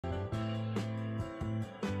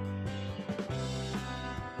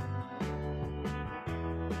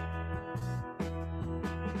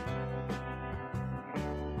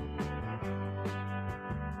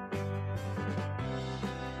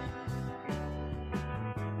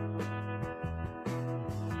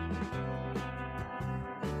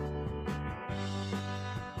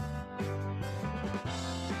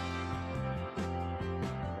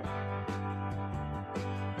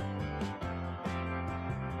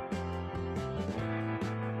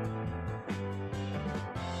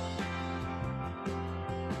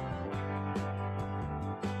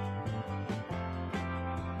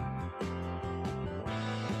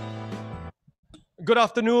Good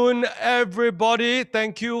afternoon, everybody.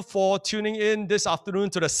 Thank you for tuning in this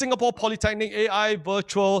afternoon to the Singapore Polytechnic AI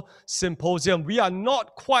Virtual Symposium. We are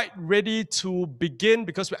not quite ready to begin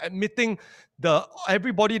because we're admitting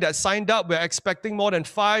everybody that signed up. We're expecting more than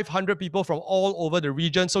 500 people from all over the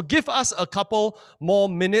region. So give us a couple more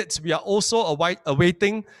minutes. We are also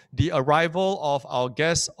awaiting the arrival of our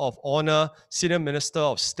guest of honor, Senior Minister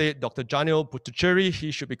of State, Dr. Janil Puthucheary.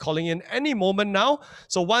 He should be calling in any moment now.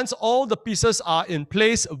 So once all the pieces are in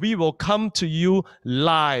place, we will come to you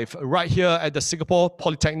live right here at the Singapore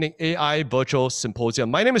Polytechnic AI Virtual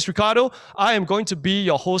Symposium. My name is Ricardo. I am going to be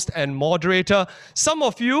your host and moderator. Some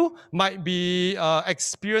of you might be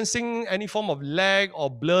experiencing any form of lag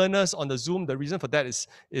or blurriness on the Zoom. The reason for that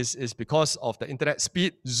is because of the internet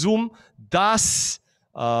speed. Zoom does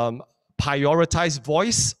prioritize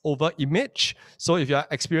voice over image. So if you're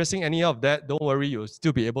experiencing any of that, don't worry, you'll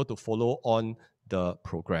still be able to follow on the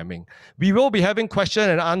programming. We will be having question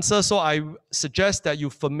and answer, so I suggest that you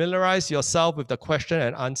familiarize yourself with the question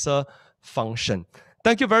and answer function.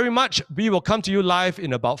 Thank you very much. We will come to you live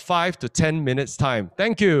in about 5 to 10 minutes time.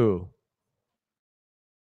 Thank you.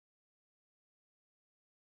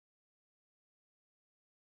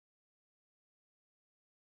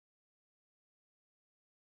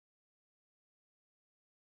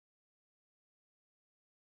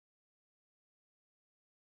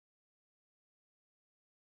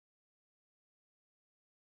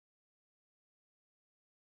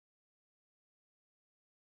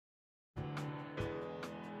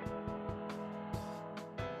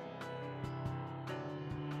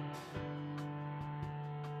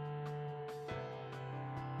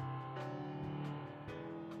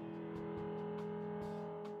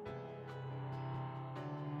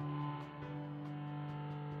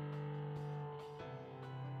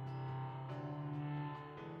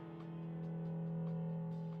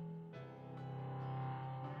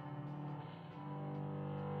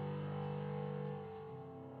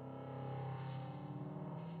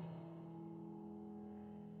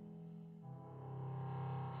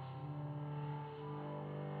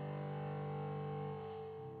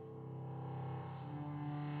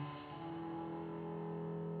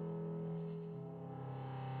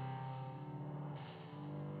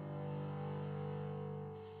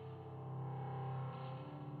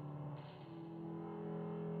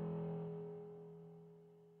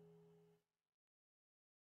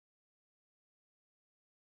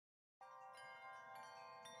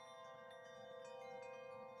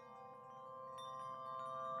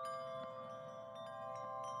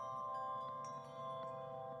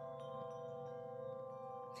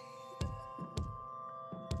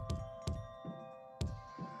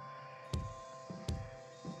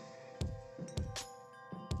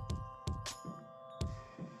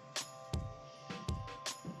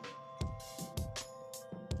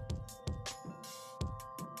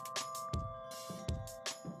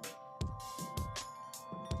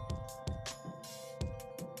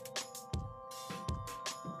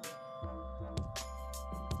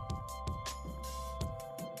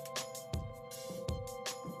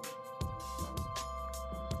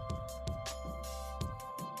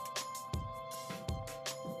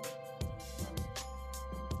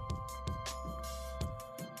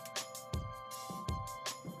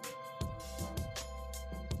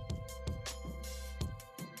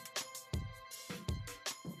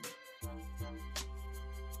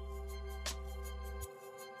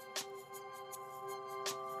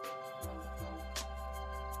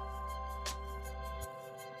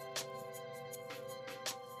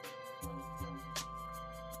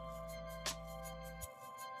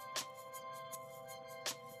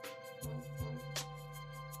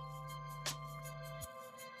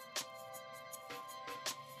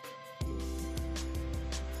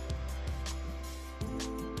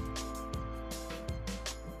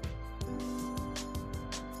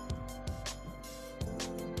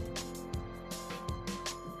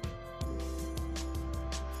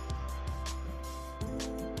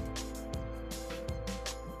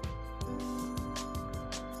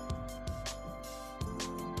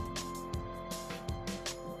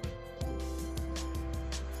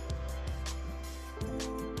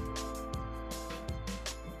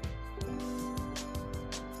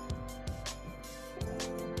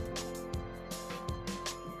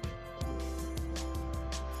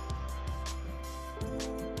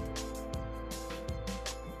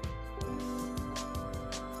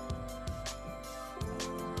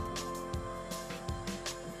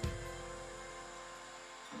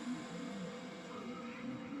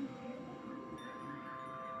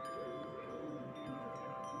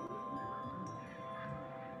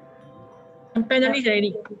 Panelist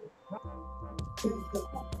ready.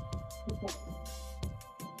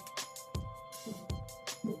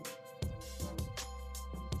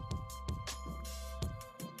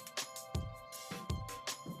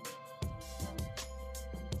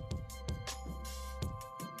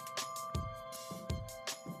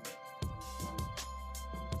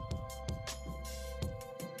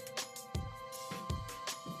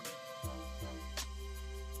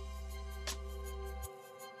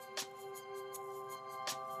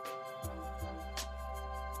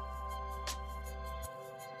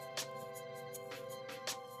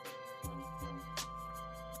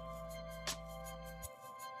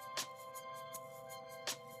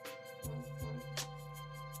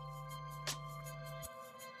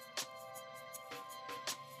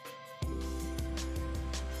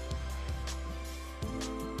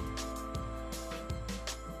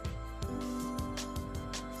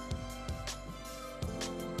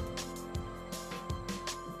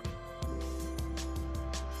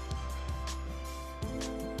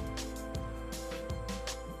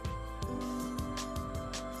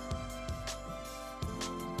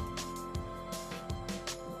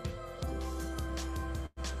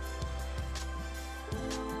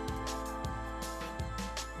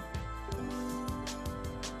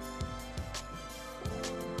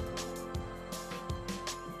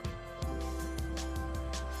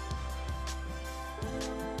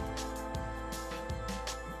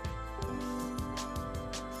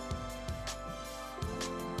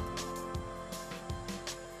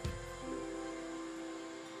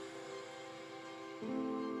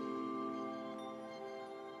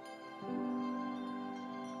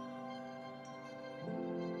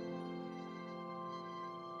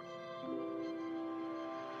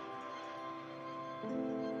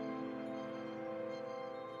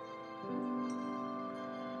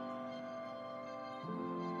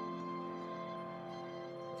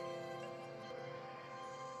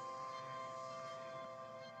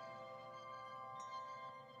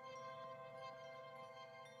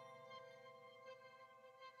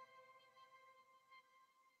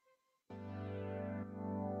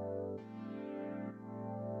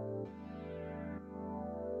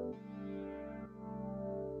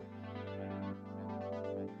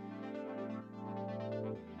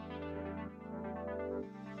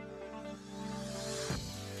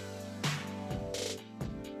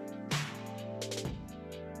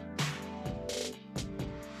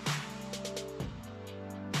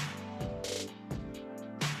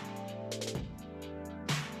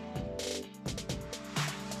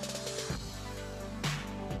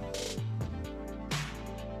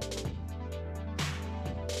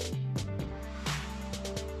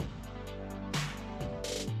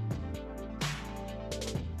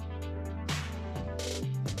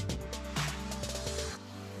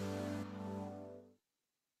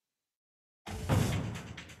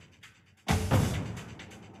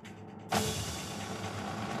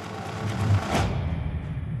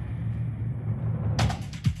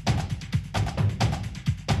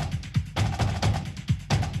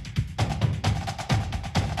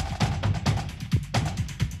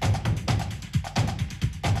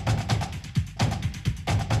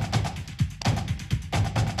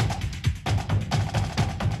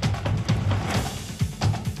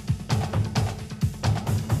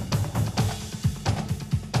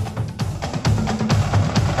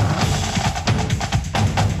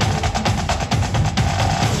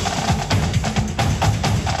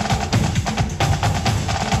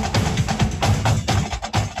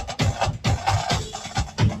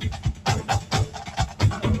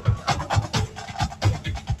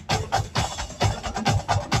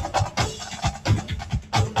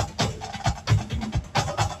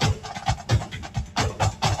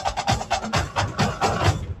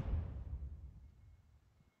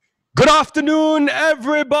 Good afternoon,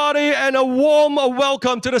 everybody, and a warm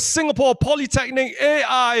welcome to the Singapore Polytechnic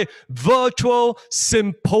AI Virtual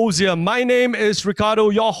Symposium. My name is Ricardo,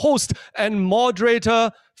 your host and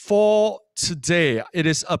moderator for today. It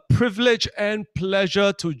is a privilege and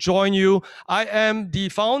pleasure to join you. I am the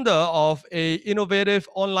founder of an innovative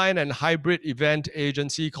online and hybrid event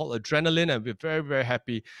agency called Adrenaline, and we're very, very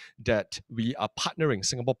happy that we are partnering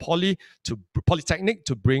Singapore Polytechnic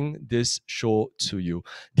to bring this show to you.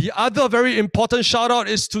 The other very important shout out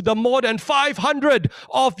is to the more than 500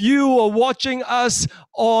 of you watching us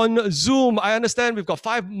on Zoom. I understand we've got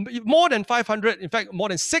more than 500, in fact, more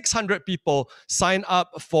than 600 people sign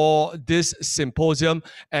up for this symposium,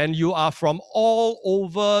 and you are from all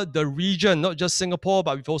over the region, not just Singapore,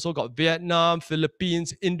 but we've also got Vietnam,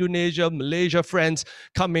 Philippines, Indonesia, Malaysia friends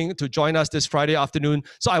coming to join us this Friday afternoon.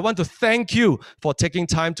 So I want to thank you for taking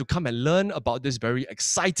time to come and learn about this very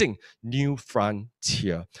exciting new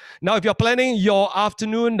frontier. Now, if you're planning your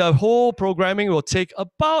afternoon, the whole programming will take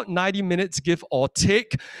about 90 minutes, give or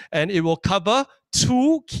take, and it will cover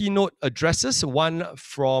 2 keynote addresses, one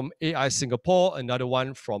from AI Singapore, another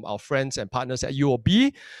one from our friends and partners at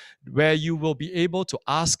UOB, where you will be able to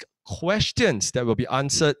ask questions that will be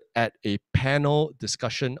answered at a panel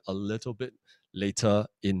discussion a little bit later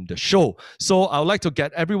in the show. So I would like to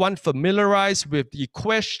get everyone familiarized with the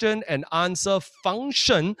question and answer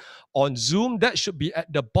function on Zoom. That should be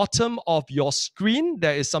at the bottom of your screen.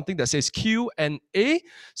 There is something that says Q&A.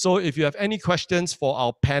 So if you have any questions for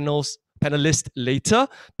our panelists later,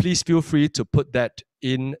 please feel free to put that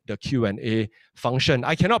in the Q&A function.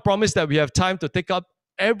 I cannot promise that we have time to take up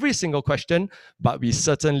every single question, but we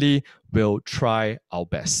certainly will try our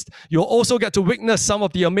best. You'll also get to witness some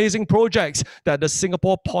of the amazing projects that the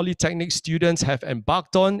Singapore Polytechnic students have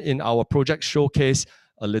embarked on in our project showcase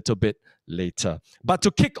a little bit later. But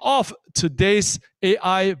to kick off today's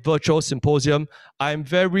AI Virtual Symposium, I'm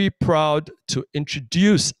very proud to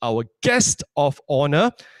introduce our guest of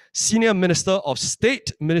honor, Senior Minister of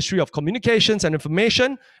State, Ministry of Communications and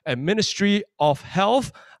Information, and Ministry of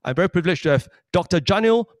Health. I'm very privileged to have Dr.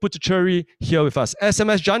 Janil Puthucheary here with us.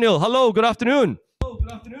 SMS Janil, hello, good afternoon. Hello,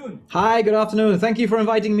 good afternoon. Hi, good afternoon. Thank you for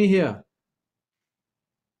inviting me here.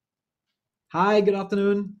 Hi, good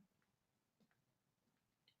afternoon.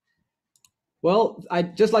 Well,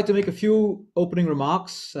 I'd just like to make a few opening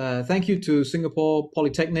remarks. Thank you to Singapore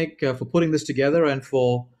Polytechnic for putting this together and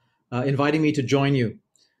for inviting me to join you.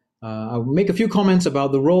 I'll make a few comments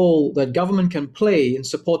about the role that government can play in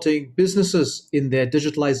supporting businesses in their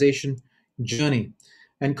digitalization journey.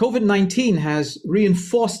 And COVID-19 has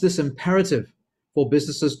reinforced this imperative for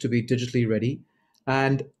businesses to be digitally ready.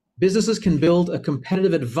 And businesses can build a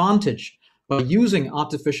competitive advantage by using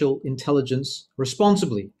artificial intelligence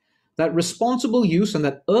responsibly. That responsible use and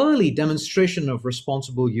that early demonstration of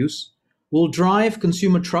responsible use will drive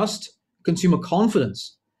consumer trust, consumer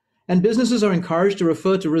confidence. And businesses are encouraged to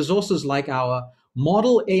refer to resources like our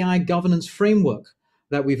Model AI Governance Framework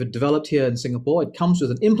that we've developed here in Singapore. It comes with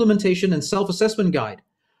an implementation and self-assessment guide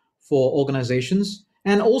for organizations,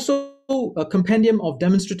 and also a compendium of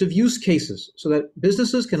demonstrative use cases so that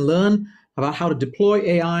businesses can learn about how to deploy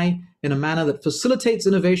AI in a manner that facilitates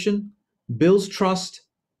innovation, builds trust,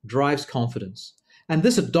 drives confidence. And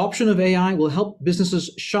this adoption of AI will help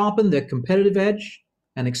businesses sharpen their competitive edge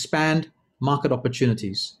and expand market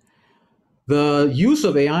opportunities. The use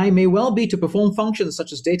of AI may well be to perform functions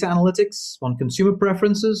such as data analytics on consumer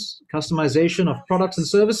preferences, customization of products and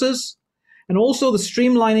services, and also the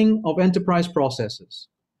streamlining of enterprise processes.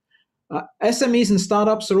 SMEs and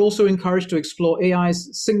startups are also encouraged to explore AI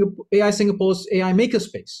Singapore's AI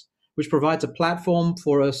Makerspace, which provides a platform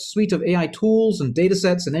for a suite of AI tools and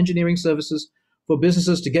datasets and engineering services for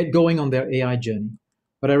businesses to get going on their AI journey.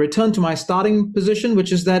 But I return to my starting position,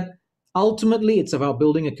 which is that ultimately, it's about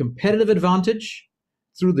building a competitive advantage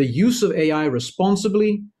through the use of AI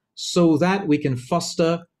responsibly so that we can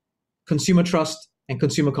foster consumer trust and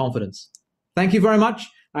consumer confidence. Thank you very much.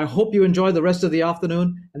 I hope you enjoy the rest of the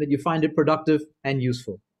afternoon and that you find it productive and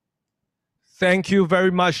useful. Thank you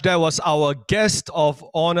very much. That was our guest of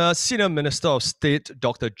honor, Senior Minister of State,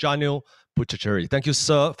 Dr. Janil Puthucheary. Thank you,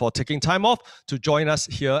 sir, for taking time off to join us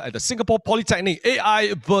here at the Singapore Polytechnic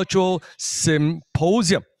AI Virtual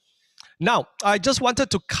Symposium. Now, I just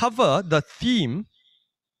wanted to cover the theme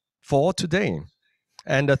for today.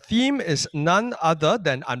 And the theme is none other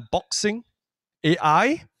than unboxing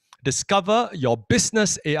AI, discover your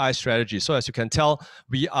business AI strategy. So as you can tell,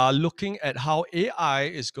 we are looking at how AI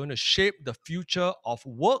is going to shape the future of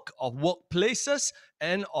work, of workplaces,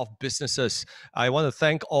 and of businesses. I want to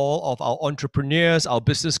thank all of our entrepreneurs, our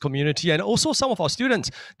business community, and also some of our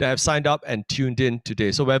students that have signed up and tuned in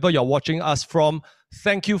today. So wherever you're watching us from,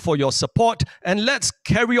 thank you for your support. And let's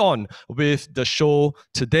carry on with the show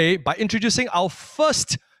today by introducing our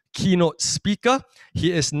first keynote speaker.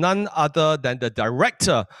 He is none other than the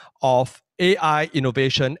Director of AI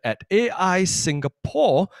Innovation at AI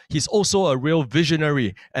Singapore. He's also a real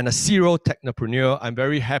visionary and a serial technopreneur. I'm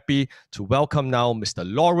very happy to welcome now Mr.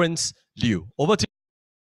 Lawrence Liu. Over to you.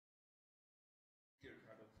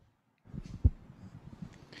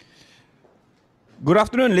 Good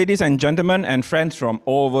afternoon, ladies and gentlemen, and friends from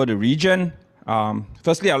all over the region.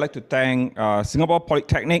 Firstly, I'd like to thank Singapore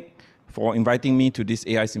Polytechnic for inviting me to this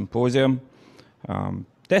AI Symposium.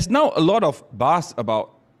 There's now a lot of buzz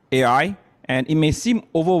about AI, and it may seem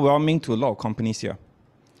overwhelming to a lot of companies here.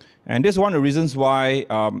 And this is one of the reasons why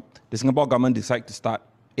the Singapore government decided to start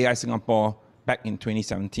AI Singapore back in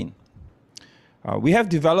 2017. We have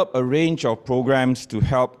developed a range of programs to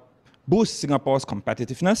help boost Singapore's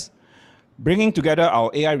competitiveness, bringing together our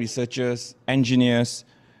AI researchers, engineers,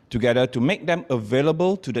 together to make them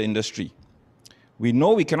available to the industry. We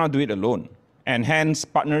know we cannot do it alone, and hence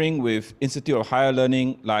partnering with Institute of Higher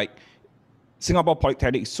Learning like Singapore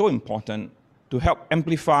Polytechnic is so important to help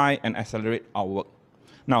amplify and accelerate our work.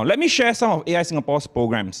 Now, let me share some of AI Singapore's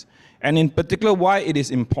programs, and in particular why it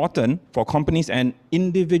is important for companies and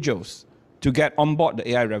individuals to get on board the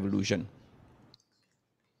AI revolution.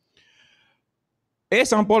 AI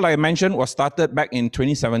Singapore, like I mentioned, was started back in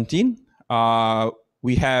 2017.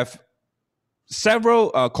 We have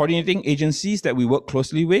several coordinating agencies that we work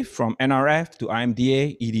closely with, from NRF to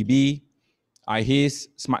IMDA, EDB, IHIS,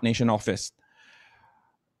 Smart Nation Office.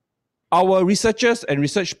 Our researchers and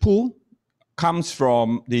research pool comes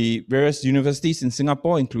from the various universities in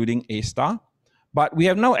Singapore, including A-Star, but we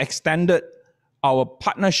have now extended our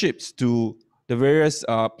partnerships to the various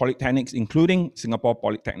polytechnics, including Singapore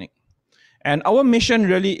Polytechnic. And our mission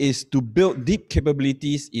really is to build deep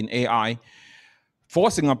capabilities in AI for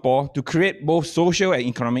Singapore to create both social and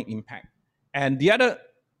economic impact. And the other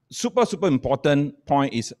super important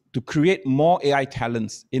point is to create more AI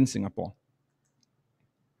talents in Singapore.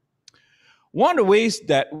 One of the ways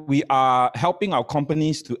that we are helping our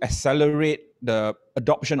companies to accelerate the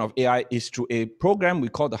adoption of AI is through a program we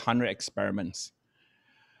call the 100 Experiments.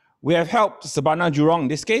 We have helped Sabana Jurong, in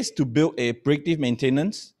this case, to build a predictive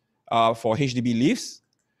maintenance for HDB lifts.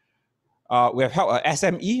 We have helped an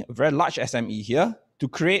SME, a very large SME here, to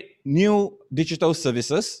create new digital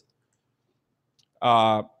services.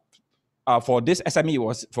 For this SME, it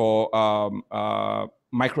was for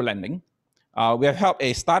micro-lending. We have helped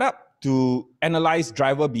a startup to analyze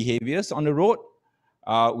driver behaviors on the road.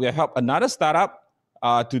 We have helped another startup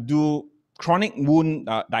to do chronic wound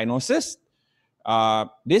diagnosis.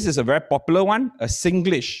 This is a very popular one, a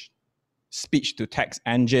Singlish speech-to-text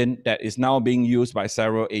engine that is now being used by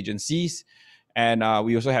several agencies. And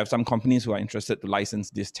we also have some companies who are interested to license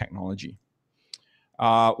this technology.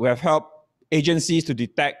 We have helped agencies to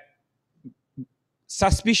detect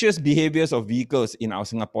suspicious behaviors of vehicles in our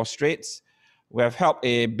Singapore streets. We have helped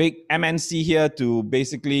a big MNC here to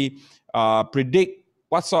basically predict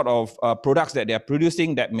what sort of products that they are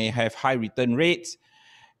producing that may have high return rates,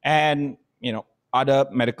 and other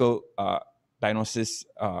medical diagnosis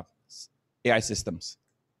AI systems.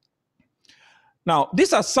 Now,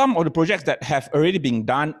 these are some of the projects that have already been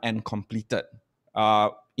done and completed.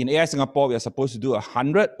 In AI Singapore, we are supposed to do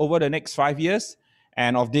 100 over the next 5 years,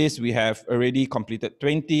 and of this, we have already completed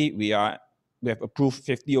 20. We have approved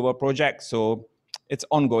 50 over projects, so it's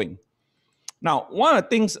ongoing. Now, one of the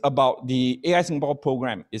things about the AI Singapore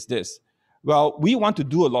program is this. Well, we want to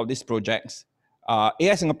do a lot of these projects.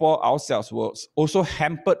 AI Singapore ourselves was also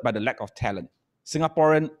hampered by the lack of talent,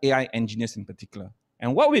 Singaporean AI engineers in particular.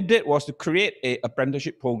 And what we did was to create an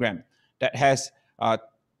apprenticeship program that has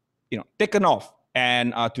taken off.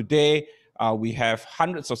 And today, we have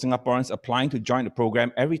hundreds of Singaporeans applying to join the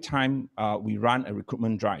program every time we run a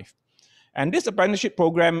recruitment drive. And this apprenticeship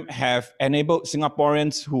program have enabled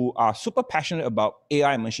Singaporeans who are super passionate about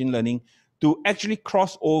AI and machine learning to actually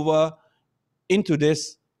cross over into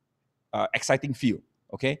this exciting field.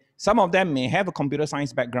 Okay, some of them may have a computer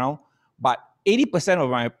science background, but 80%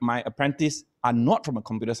 of my apprentices are not from a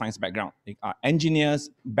computer science background. They are engineers,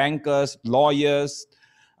 bankers, lawyers.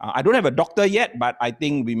 I don't have a doctor yet, but I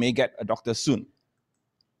think we may get a doctor soon.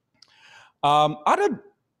 Other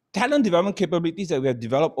talent development capabilities that we have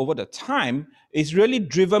developed over the time is really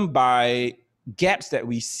driven by gaps that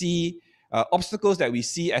we see, obstacles that we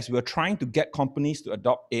see as we're trying to get companies to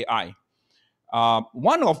adopt AI.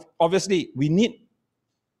 Obviously, we need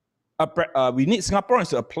Singaporeans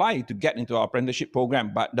to apply to get into our apprenticeship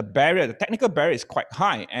program, but the technical barrier is quite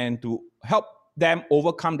high. And to help them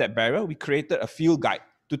overcome that barrier, we created a field guide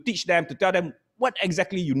to teach them, to tell them what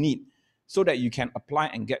exactly you need so that you can apply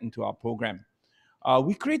and get into our program.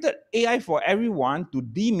 We created AI for everyone to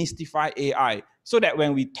demystify AI so that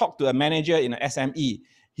when we talk to a manager in an SME,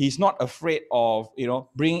 he's not afraid of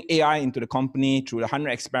bringing AI into the company through the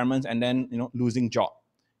 100 experiments and then losing job.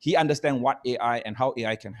 He understands what AI and how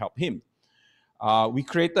AI can help him. We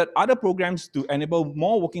created other programs to enable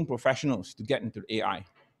more working professionals to get into AI.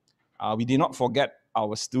 We did not forget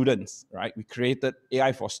our students, right? We created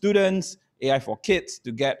AI for students, AI for kids,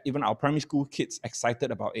 to get even our primary school kids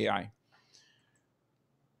excited about AI.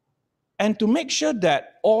 And to make sure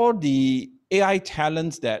that all the AI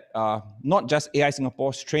talents that not just AI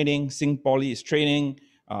Singapore is training, Sing Poly is training,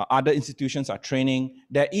 other institutions are training.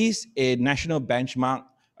 There is a national benchmark,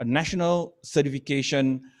 a national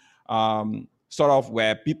certification, sort of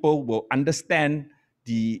where people will understand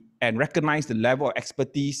and recognize the level of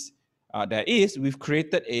expertise there is. We've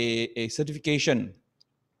created a certification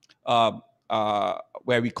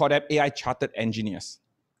where we call them AI Chartered Engineers.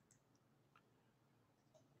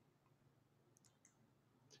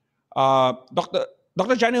 Dr.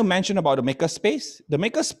 Janil mentioned about the makerspace. The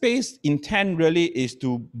makerspace intent really is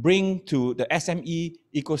to bring to the SME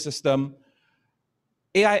ecosystem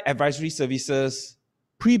AI advisory services,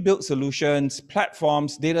 pre-built solutions,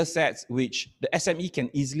 platforms, data sets, which the SME can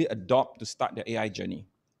easily adopt to start their AI journey.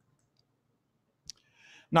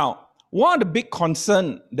 Now, one of the big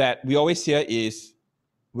concerns that we always hear is,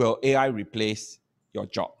 will AI replace your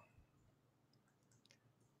job?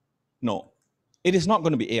 No, it is not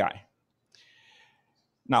going to be AI.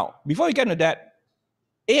 Now, before we get into that,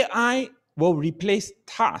 AI will replace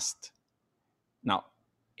tasks. Now,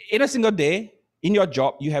 in a single day, in your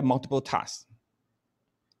job, you have multiple tasks.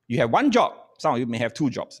 You have one job. Some of you may have two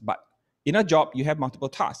jobs, but in a job, you have multiple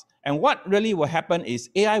tasks. And what really will happen is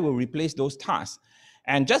AI will replace those tasks.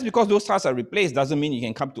 And just because those tasks are replaced doesn't mean you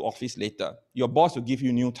can come to office later. Your boss will give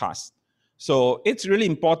you new tasks. So it's really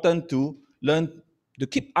important to learn to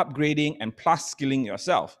keep upgrading and plus skilling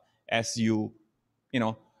yourself as you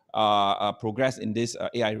progress in this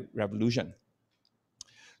AI revolution.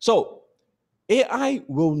 So AI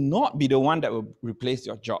will not be the one that will replace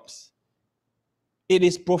your jobs. It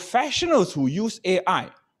is professionals who use AI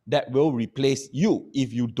that will replace you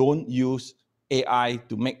if you don't use AI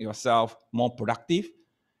to make yourself more productive,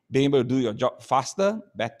 being able to do your job faster,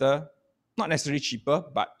 better, not necessarily cheaper,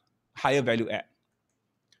 but higher value add.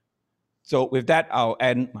 So with that, I'll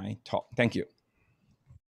end my talk. Thank you.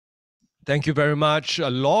 Thank you very much,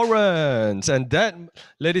 Lawrence. And that,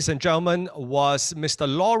 ladies and gentlemen, was Mr.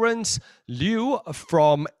 Lawrence Liu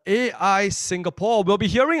from AI Singapore. We'll be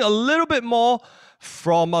hearing a little bit more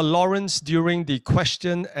from Lawrence during the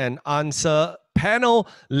question and answer panel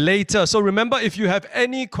later. So remember, if you have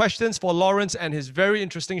any questions for Lawrence and his very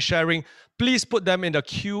interesting sharing, please put them in the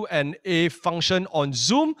Q&A function on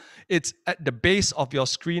Zoom. It's at the base of your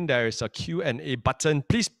screen. There is a Q&A button.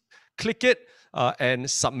 Please click it and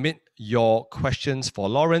submit your questions for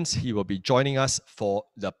Lawrence. He will be joining us for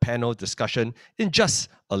the panel discussion in just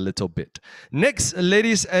a little bit. Next,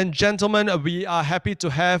 ladies and gentlemen, we are happy to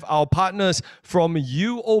have our partners from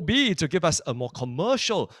UOB to give us a more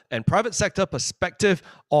commercial and private sector perspective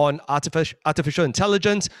on artificial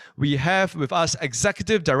intelligence. We have with us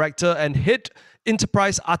Executive Director and Head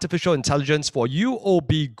Enterprise Artificial Intelligence for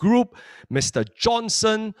UOB Group, Mr.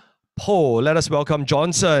 Johnson Poh. Let us welcome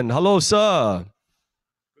Johnson. Hello, sir.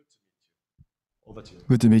 Over to you.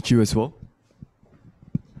 Good to meet you as well.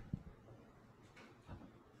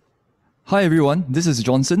 Hi everyone, this is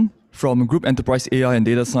Johnson from Group Enterprise AI and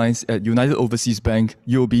Data Science at United Overseas Bank,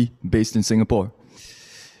 UOB, based in Singapore.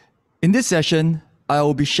 In this session, I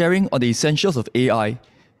will be sharing on the essentials of AI,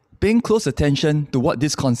 paying close attention to what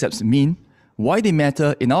these concepts mean, why they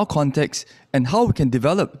matter in our context, and how we can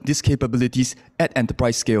develop these capabilities at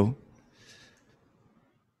enterprise scale.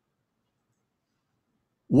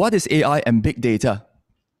 What is AI and big data?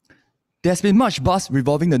 There's been much buzz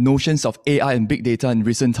revolving the notions of AI and big data in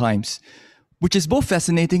recent times, which is both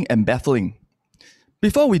fascinating and baffling.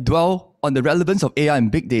 Before we dwell on the relevance of AI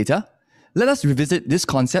and big data, let us revisit these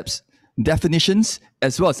concepts, definitions,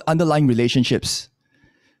 as well as underlying relationships.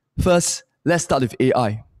 First, let's start with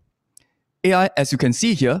AI. AI, as you can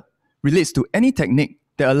see here, relates to any technique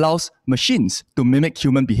that allows machines to mimic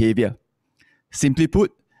human behavior. Simply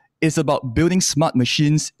put, it's about building smart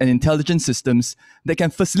machines and intelligent systems that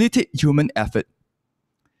can facilitate human effort.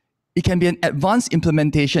 It can be an advanced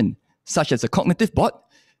implementation, such as a cognitive bot,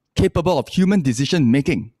 capable of human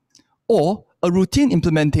decision-making, or a routine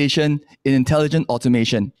implementation in intelligent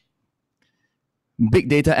automation. Big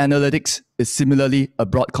data analytics is similarly a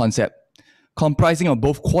broad concept, comprising of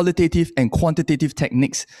both qualitative and quantitative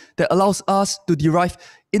techniques that allows us to derive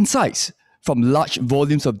insights from large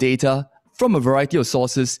volumes of data from a variety of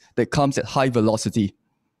sources that comes at high velocity.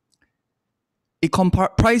 It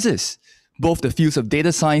comprises both the fields of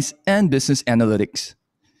data science and business analytics.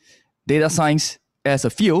 Data science, as a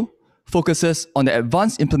field, focuses on the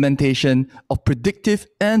advanced implementation of predictive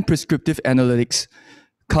and prescriptive analytics,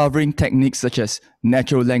 covering techniques such as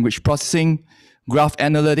natural language processing, graph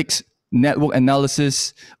analytics, network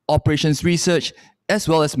analysis, operations research, as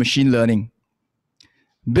well as machine learning.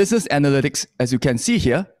 Business analytics, as you can see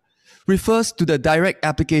here, refers to the direct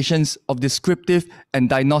applications of descriptive and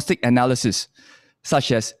diagnostic analysis,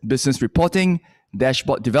 such as business reporting,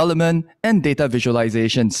 dashboard development, and data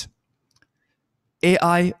visualizations.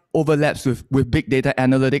 AI overlaps with big data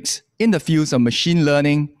analytics in the fields of machine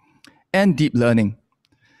learning and deep learning.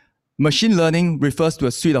 Machine learning refers to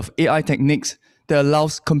a suite of AI techniques that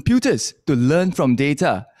allows computers to learn from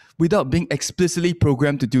data without being explicitly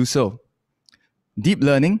programmed to do so. Deep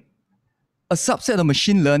learning, a subset of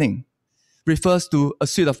machine learning, refers to a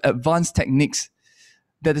suite of advanced techniques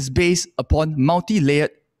that is based upon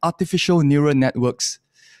multi-layered artificial neural networks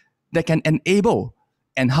that can enable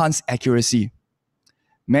enhanced accuracy.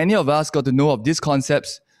 Many of us got to know of these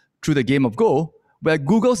concepts through the game of Go, where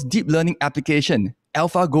Google's deep learning application,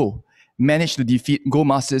 AlphaGo, managed to defeat Go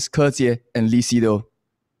masters Kertier and Lee Sedol.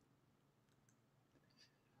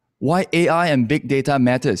 Why AI and big data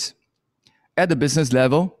matters. At the business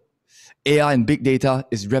level, AI and big data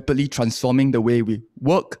is rapidly transforming the way we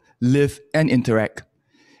work, live, and interact.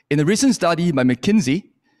 In a recent study by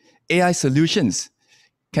McKinsey, AI solutions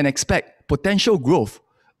can expect potential growth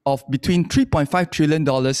of between $3.5 trillion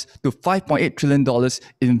to $5.8 trillion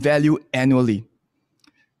in value annually.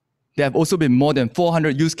 There have also been more than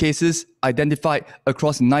 400 use cases identified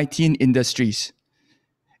across 19 industries.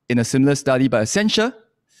 In a similar study by Accenture,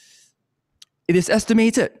 it is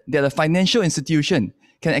estimated that a financial institution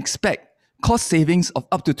can expect cost savings of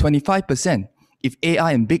up to 25% if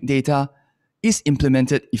AI and big data is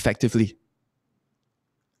implemented effectively.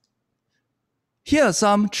 Here are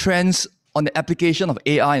some trends on the application of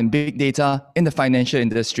AI and big data in the financial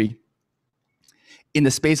industry. In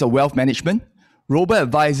the space of wealth management,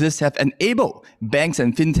 robo-advisors have enabled banks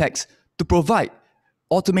and fintechs to provide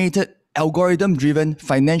automated, algorithm-driven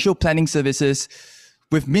financial planning services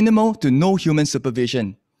with minimal to no human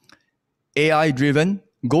supervision. AI-driven,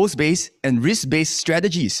 goals-based, and risk-based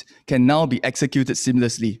strategies can now be executed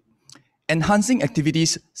seamlessly, enhancing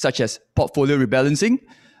activities such as portfolio rebalancing,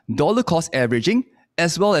 dollar cost averaging,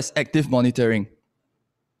 as well as active monitoring.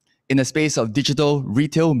 In the space of digital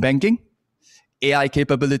retail banking, AI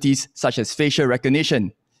capabilities such as facial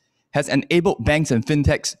recognition has enabled banks and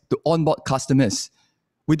fintechs to onboard customers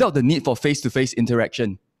without the need for face-to-face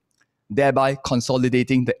interaction, thereby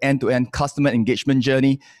consolidating the end-to-end customer engagement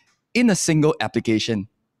journey in a single application.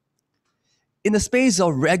 In the space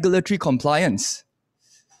of regulatory compliance,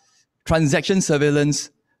 transaction surveillance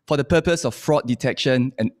for the purpose of fraud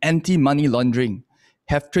detection and anti-money laundering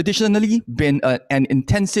have traditionally been an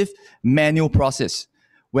intensive manual process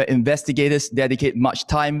where investigators dedicate much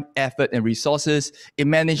time, effort, and resources in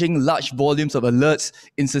managing large volumes of alerts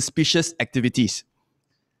in suspicious activities.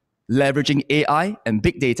 Leveraging AI and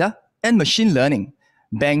big data and machine learning,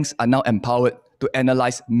 banks are now empowered to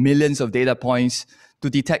analyze millions of data points to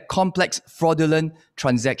detect complex fraudulent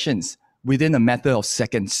transactions within a matter of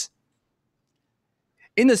seconds.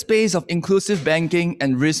 In the space of inclusive banking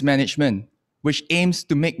and risk management, which aims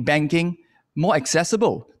to make banking more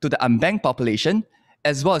accessible to the unbanked population,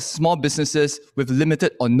 as well as small businesses with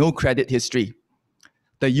limited or no credit history,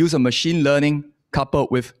 the use of machine learning coupled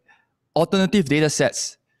with alternative data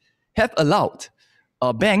sets have allowed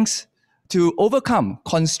banks to overcome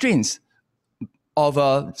constraints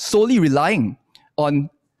of solely relying on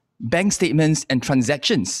bank statements and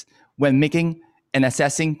transactions when making and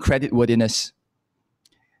assessing creditworthiness.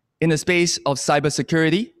 In the space of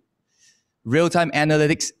cybersecurity, real-time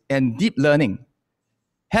analytics and deep learning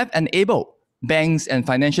have enabled banks and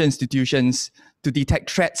financial institutions to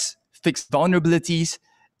detect threats, fix vulnerabilities,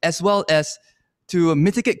 as well as to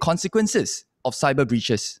mitigate consequences of cyber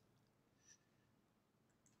breaches.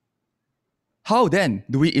 How then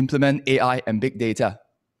do we implement AI and big data?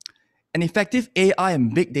 An effective AI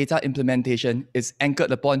and big data implementation is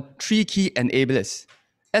anchored upon three key enablers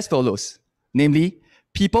as follows, namely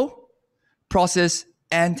people, process,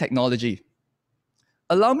 and technology.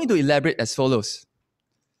 Allow me to elaborate as follows.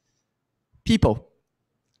 People.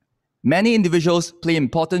 Many individuals play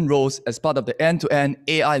important roles as part of the end-to-end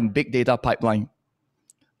AI and big data pipeline.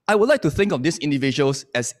 I would like to think of these individuals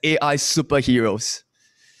as AI superheroes.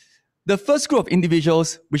 The first group of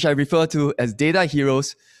individuals, which I refer to as data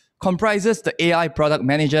heroes, comprises the AI product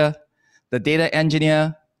manager, the data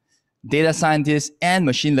engineer, data scientist, and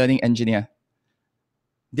machine learning engineer.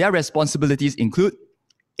 Their responsibilities include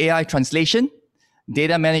AI translation,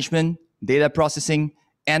 data management, data processing,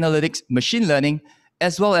 analytics, machine learning,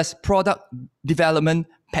 as well as product development,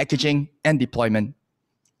 packaging, and deployment.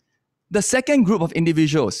 The second group of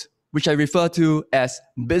individuals, which I refer to as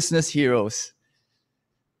business heroes,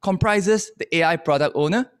 comprises the AI product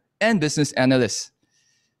owner and business analyst.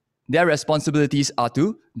 Their responsibilities are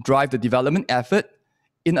to drive the development effort,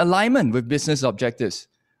 in alignment with business objectives,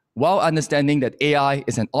 while understanding that AI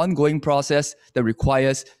is an ongoing process that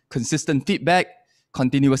requires consistent feedback,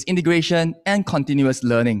 continuous integration, and continuous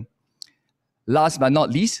learning. Last but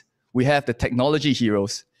not least, we have the technology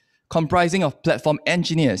heroes, comprising of platform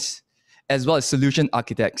engineers as well as solution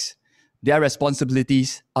architects. Their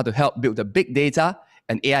responsibilities are to help build the big data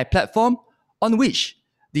and AI platform on which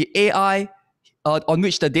the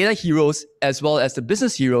data heroes as well as the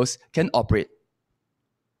business heroes can operate.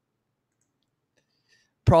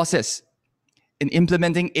 Process. In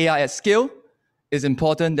implementing AI at scale, it's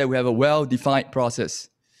important that we have a well-defined process.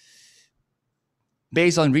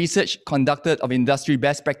 Based on research conducted of industry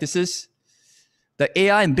best practices, the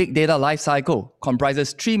AI and big data lifecycle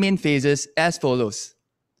comprises 3 main phases as follows.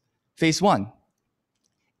 Phase 1,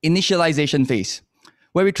 initialization phase,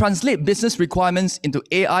 where we translate business requirements into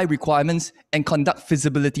AI requirements and conduct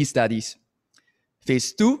feasibility studies.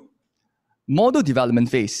 Phase 2, model development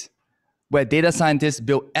phase, where data scientists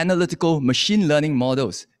build analytical machine learning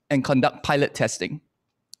models and conduct pilot testing.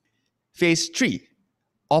 Phase 3,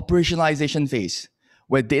 operationalization phase,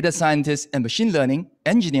 where data scientists and machine learning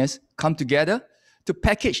engineers come together to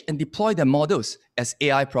package and deploy their models as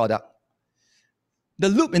AI product. The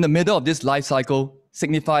loop in the middle of this life cycle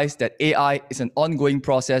signifies that AI is an ongoing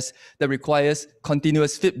process that requires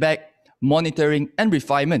continuous feedback, monitoring, and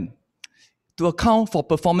refinement to account for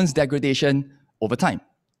performance degradation over time.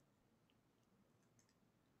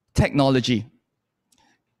 Technology.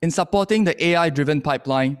 In supporting the AI-driven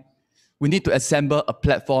pipeline, we need to assemble a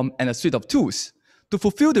platform and a suite of tools to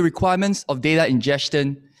fulfill the requirements of data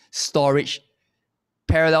ingestion, storage,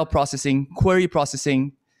 parallel processing, query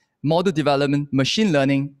processing, model development, machine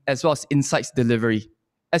learning, as well as insights delivery,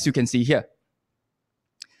 as you can see here.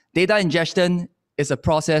 Data ingestion is a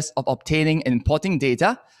process of obtaining and importing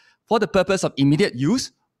data for the purpose of immediate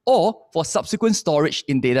use or for subsequent storage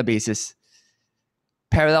in databases.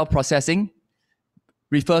 Parallel processing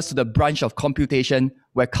refers to the branch of computation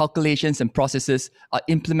where calculations and processes are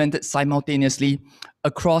implemented simultaneously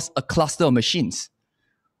across a cluster of machines.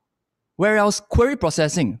 Whereas query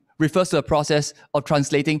processing refers to the process of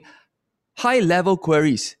translating high-level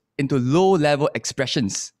queries into low-level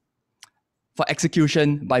expressions for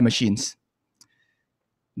execution by machines.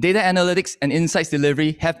 Data analytics and insights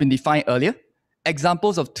delivery have been defined earlier.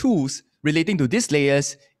 Examples of tools relating to these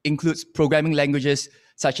layers includes programming languages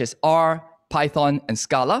such as R, Python, and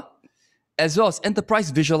Scala, as well as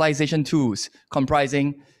enterprise visualization tools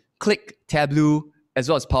comprising Qlik, Tableau, as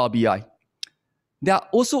well as Power BI. There are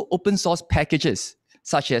also open source packages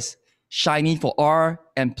such as Shiny for R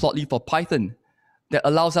and Plotly for Python that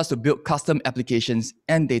allows us to build custom applications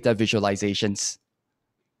and data visualizations.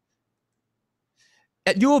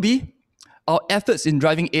 At UOB, our efforts in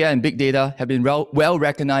driving AI and big data have been well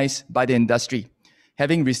recognized by the industry,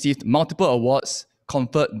 having received multiple awards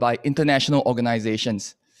conferred by international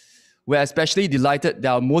organizations. We're especially delighted that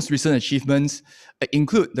our most recent achievements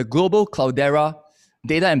include the Global Cloudera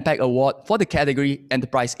Data Impact Award for the category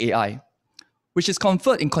Enterprise AI, which is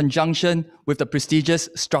conferred in conjunction with the prestigious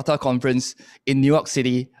Strata Conference in New York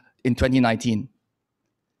City in 2019.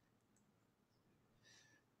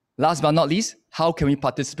 Last but not least, how can we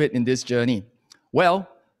participate in this journey? Well,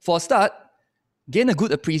 for a start, gain a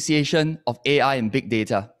good appreciation of AI and big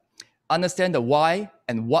data. Understand the why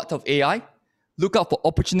and what of AI. Look out for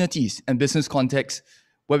opportunities and business contexts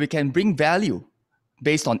where we can bring value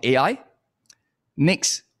based on AI.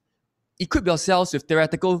 Next, equip yourselves with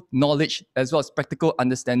theoretical knowledge as well as practical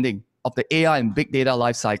understanding of the AI and big data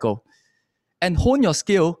lifecycle, and hone your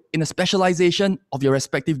skill in a specialization of your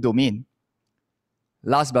respective domain.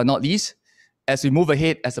 Last but not least, as we move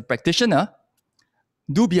ahead as a practitioner,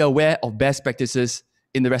 do be aware of best practices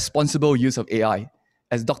in the responsible use of AI,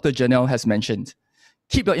 as Dr. Janelle has mentioned.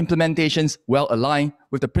 Keep your implementations well aligned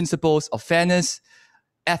with the principles of fairness,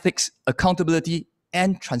 ethics, accountability,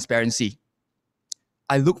 and transparency.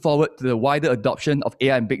 I look forward to the wider adoption of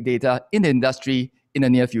AI and big data in the industry in the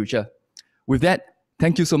near future. With that,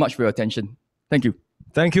 thank you so much for your attention. Thank you.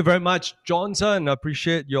 Thank you very much, Johnson. I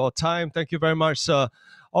appreciate your time. Thank you very much, sir.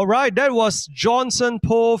 All right, that was Johnson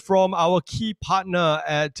Po from our key partner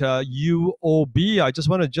at UOB. I just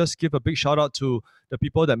want to give a big shout out to the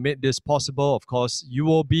people that made this possible. Of course,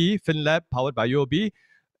 UOB, FinLab, powered by UOB,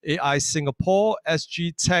 AI Singapore,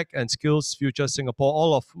 SG Tech, and Skills Future Singapore,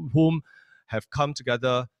 all of whom have come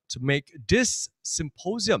together to make this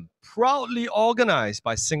symposium, proudly organized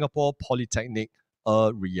by Singapore Polytechnic,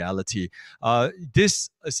 a reality. This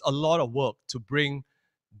is a lot of work to bring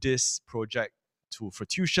this project to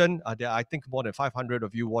fruition. There are, I think, more than 500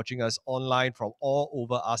 of you watching us online from all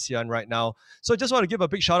over ASEAN right now. So I just want to give a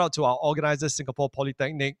big shout out to our organizers, Singapore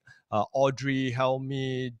Polytechnic, Audrey,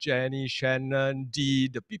 Helmi, Jenny, Shannon, Dee,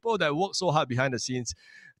 the people that work so hard behind the scenes.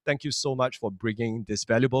 Thank you so much for bringing this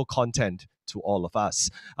valuable content to all of us.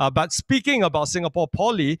 But speaking about Singapore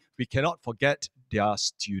Poly, we cannot forget their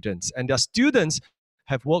students. And their students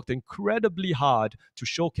have worked incredibly hard to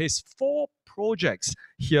showcase 4 projects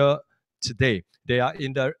here today. They are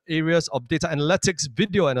in the areas of data analytics,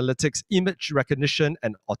 video analytics, image recognition,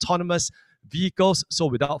 and autonomous vehicles. So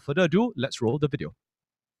without further ado, let's roll the video.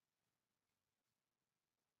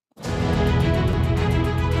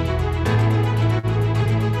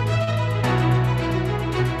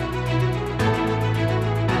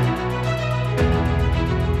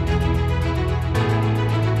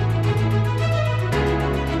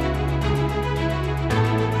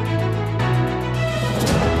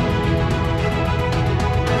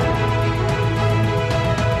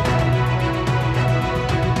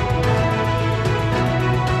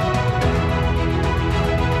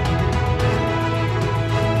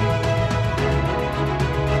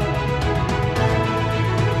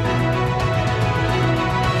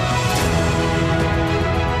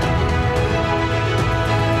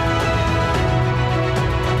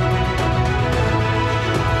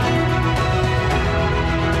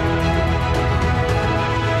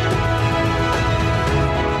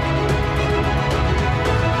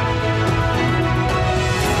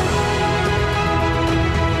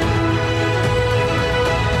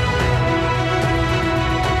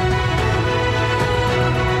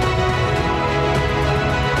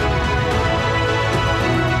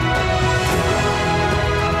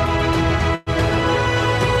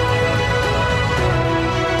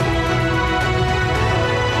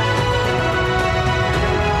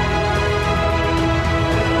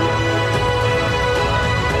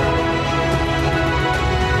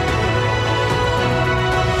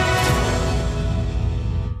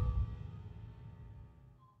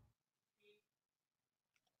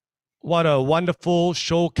 What a wonderful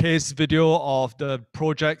showcase video of the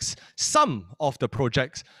projects, some of the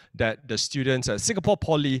projects that the students at Singapore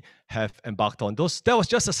Poly have embarked on. That was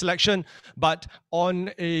just a selection, but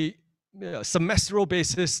on a semestral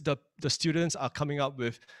basis, the students are coming up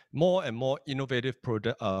with more and more innovative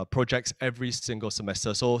projects every single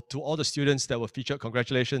semester. So to all the students that were featured,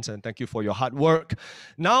 congratulations and thank you for your hard work.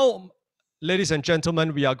 Now, ladies and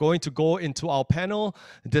gentlemen, we are going to go into our panel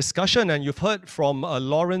discussion, and you've heard from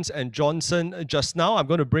Lawrence and Johnson just now. I'm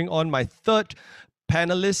going to bring on my third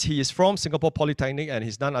panelist. He is from Singapore Polytechnic, and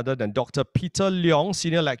he's none other than Dr. Peter Leong,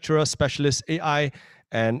 Senior Lecturer, Specialist AI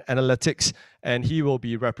and Analytics, and he will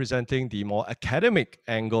be representing the more academic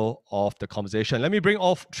angle of the conversation. Let me bring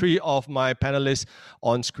all 3 of my panelists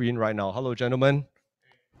on screen right now. Hello, gentlemen.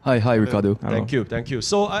 Hi, Ricardo. Thank you.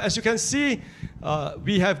 So as you can see,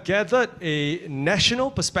 we have gathered a national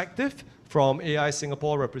perspective from AI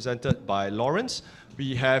Singapore represented by Lawrence.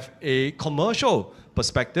 We have a commercial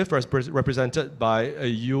perspective represented by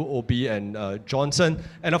UOB and Johnson.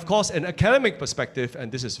 And of course, an academic perspective,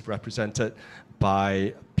 and this is represented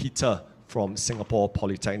by Peter from Singapore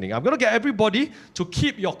Polytechnic. I'm going to get everybody to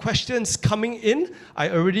keep your questions coming in. I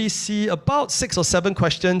already see about 6 or 7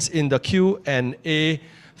 questions in the Q&A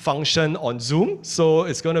function on Zoom. So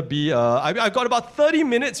it's going to be, I've got about 30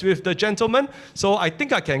 minutes with the gentleman, so I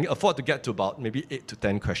think I can afford to get to about maybe 8 to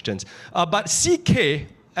 10 questions. But CK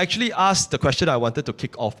actually asked the question I wanted to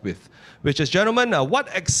kick off with, which is, gentlemen, what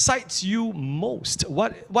excites you most?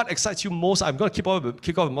 What excites you most? I'm going to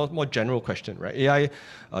kick off with a more general question, right? AI,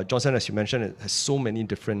 Johnson, as you mentioned, it has so many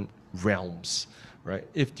different realms. Right?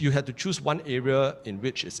 If you had to choose one area in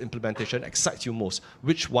which its implementation excites you most,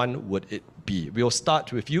 which one would it be? We'll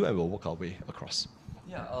start with you and we'll work our way across.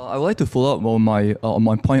 Yeah, I would like to follow up on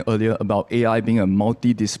my point earlier about AI being a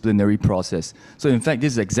multidisciplinary process. So in fact,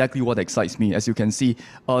 this is exactly what excites me. As you can see,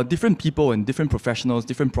 different people and different professionals,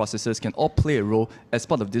 different processes can all play a role as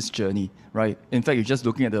part of this journey, right? In fact, you're just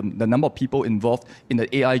looking at the number of people involved in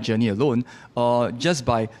the AI journey alone, just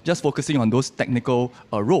focusing on those technical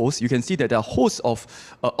roles, you can see that there are hosts of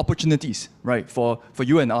opportunities, right, for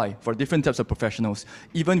you and I, for different types of professionals.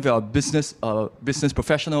 Even if you're a business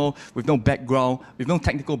professional with no background, with no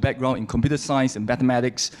technical background in computer science and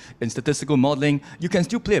mathematics and statistical modeling, you can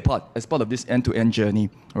still play a part as part of this end-to-end journey,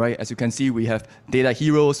 right? As you can see, we have data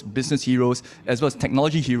heroes, business heroes, as well as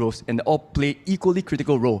technology heroes, and they all play equally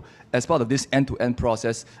critical role as part of this end-to-end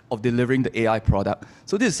process of delivering the AI product.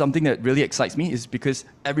 So this is something that really excites me, is because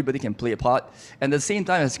everybody can play a part. And at the same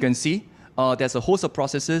time, as you can see, there's a host of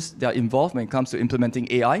processes that are involved when it comes to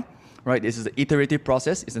implementing AI. right? This is an iterative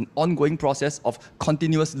process. It's an ongoing process of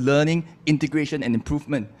continuous learning, integration, and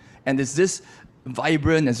improvement. And it's this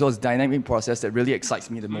vibrant as well as dynamic process that really excites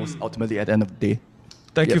me the most ultimately at the end of the day.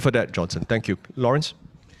 Thank you for that, Johnson. Thank you. Lawrence?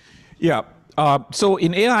 Yeah. So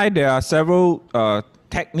in AI, there are several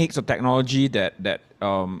techniques or technology that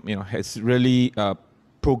has really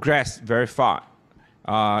progressed very far.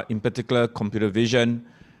 In particular, computer vision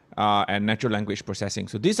and natural language processing.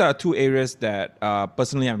 So these are two areas that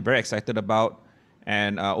personally I'm very excited about,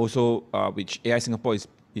 and also which AI Singapore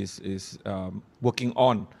is working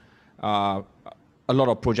on a lot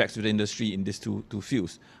of projects with the industry in these two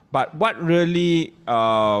fields. But what really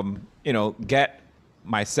get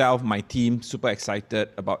myself, my team super excited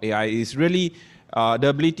about AI is really the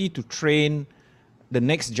ability to train the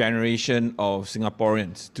next generation of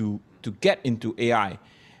Singaporeans to get into AI.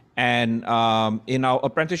 And in our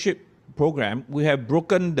apprenticeship program, we have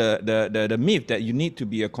broken the myth that you need to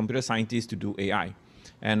be a computer scientist to do AI.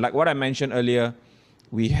 And like what I mentioned earlier,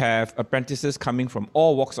 we have apprentices coming from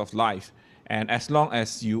all walks of life. And as long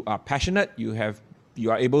as you are passionate, you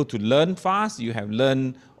are able to learn fast, you have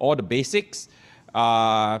learned all the basics,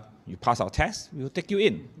 you pass our test, we will take you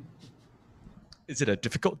in. Is it a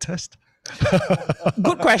difficult test?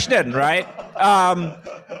 Good question, right?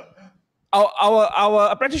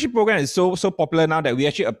 Our apprenticeship program is so popular now that we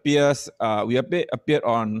actually appeared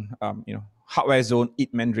on Hardware Zone,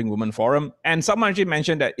 Eat Men Drink Women Forum, and someone actually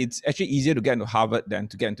mentioned that it's actually easier to get into Harvard than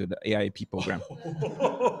to get into the AIP program.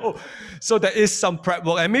 So there is some prep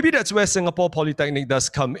work, and maybe that's where Singapore Polytechnic does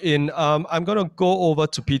come in. I'm going to go over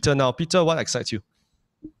to Peter now. Peter, what excites you?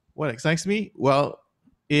 What excites me? Well,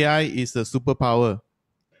 AI is a superpower,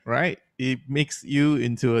 right? It makes you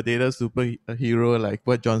into a data superhero, like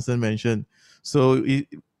what Johnson mentioned. So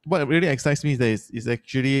what really excites me is that it's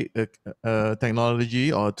actually a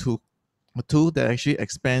technology or a tool that actually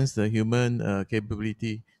expands the human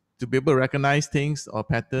capability to be able to recognize things or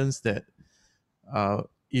patterns that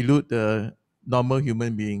elude the normal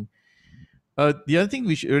human being. The other thing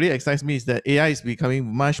which really excites me is that AI is becoming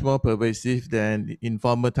much more pervasive than in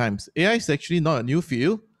former times. AI is actually not a new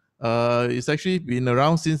field. It's actually been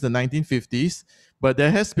around since the 1950s, but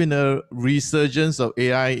there has been a resurgence of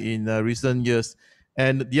AI in recent years.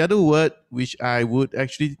 And the other word which I would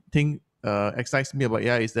actually think excites me about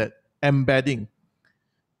AI is that embedding.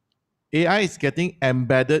 AI is getting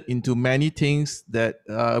embedded into many things that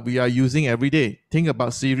we are using every day. Think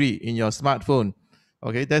about Siri in your smartphone.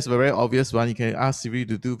 Okay, that's a very obvious one. You can ask Siri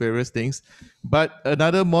to do various things. But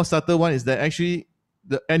another more subtle one is that actually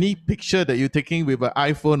any picture that you're taking with an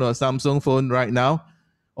iPhone or a Samsung phone right now,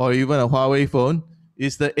 or even a Huawei phone,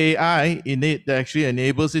 is the AI in it that actually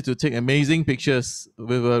enables it to take amazing pictures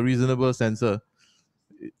with a reasonable sensor.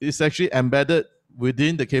 It's actually embedded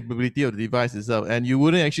within the capability of the device itself. And you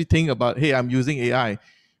wouldn't actually think about, hey, I'm using AI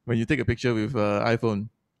when you take a picture with iPhone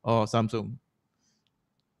or Samsung.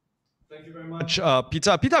 Thank you very much,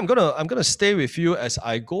 Peter. Peter, I'm gonna stay with you as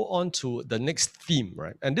I go on to the next theme,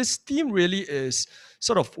 right? And this theme really is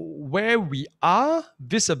sort of where we are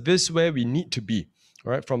vis-a-vis where we need to be,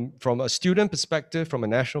 right? From a student perspective, from a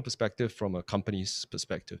national perspective, from a company's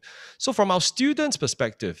perspective. So from our students'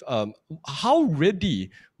 perspective, how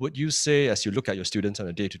ready would you say, as you look at your students on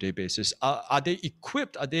a day-to-day basis, are they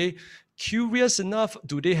equipped? Are they curious enough?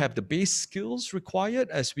 Do they have the base skills required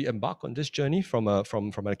as we embark on this journey from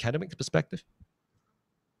an academic perspective?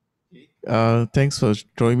 Thanks for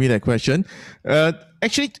throwing me that question.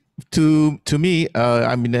 Actually, to me,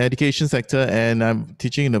 I'm in the education sector and I'm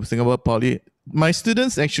teaching in the Singapore Poly. My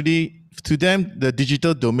students actually, to them, the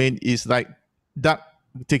digital domain is like duck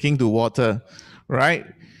taking to water, right?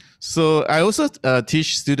 So I also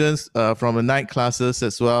teach students from the night classes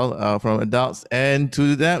as well, from adults. And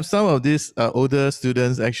to them, some of these older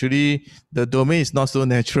students, actually, the domain is not so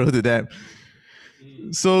natural to them.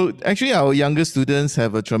 So actually, our younger students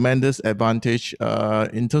have a tremendous advantage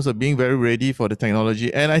in terms of being very ready for the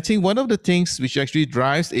technology. And I think one of the things which actually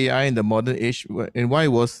drives AI in the modern age and why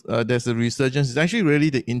there's a resurgence is actually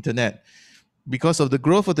really the internet. Because of the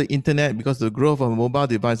growth of the internet, because of the growth of mobile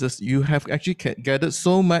devices, you have actually gathered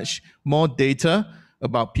so much more data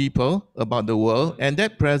about people, about the world, and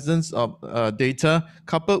that presence of data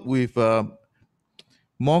coupled with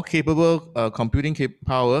more capable computing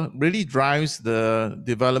power really drives the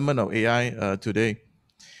development of AI today.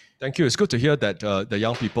 Thank you. It's good to hear that the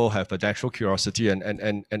young people have a natural curiosity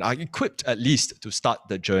and are equipped at least to start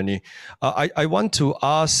the journey. I want to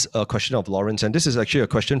ask a question of Lawrence, and this is actually a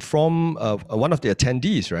question from one of the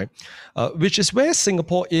attendees, right? Which is where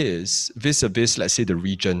Singapore is vis-a-vis, let's say, the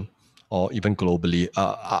region or even globally.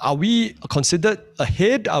 Are we considered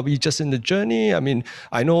ahead? Are we just in the journey? I mean,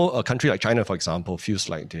 I know a country like China, for example, feels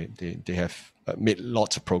like they have made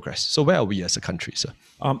lots of progress. So where are we as a country, sir?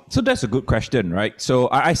 So that's a good question, right? So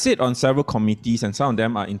I sit on several committees, and some of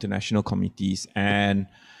them are international committees. And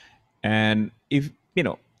if you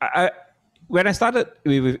know, when I started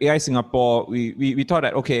with AI Singapore, we thought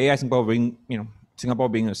that okay, AI Singapore bring Singapore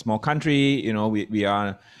being a small country, we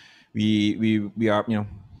are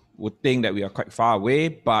would think that we are quite far away,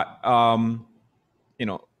 but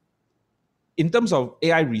in terms of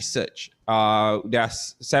AI research, there are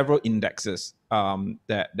several indexes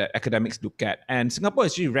that academics look at, and Singapore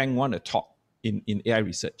is actually ranked one of the top in AI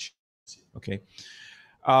research. Okay,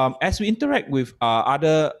 as we interact with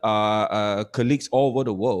other colleagues all over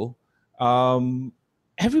the world,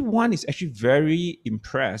 everyone is actually very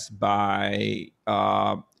impressed by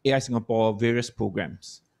AI Singapore various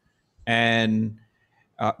programs, and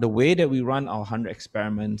the way that we run our 100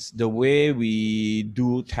 experiments, the way we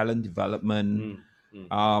do talent development.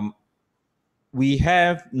 We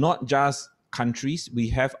have not just countries, we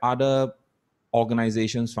have other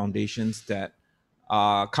organizations, foundations that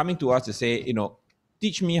are coming to us to say,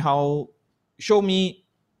 teach me how, show me,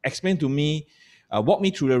 explain to me, walk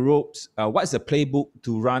me through the ropes, what's the playbook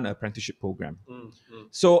to run an apprenticeship program.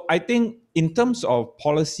 So I think in terms of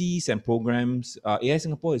policies and programs, AI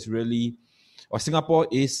Singapore is really, or Singapore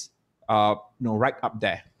is right up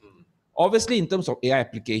there. Obviously, in terms of AI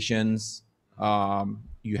applications,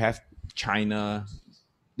 you have China,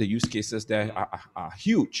 the use cases there are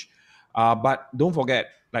huge. But don't forget,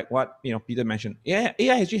 like what Peter mentioned, AI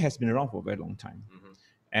actually has been around for a very long time.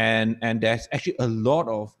 And there's actually a lot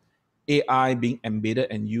of AI being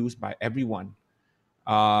embedded and used by everyone.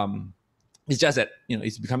 It's just that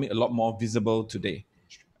it's becoming a lot more visible today.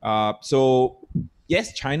 So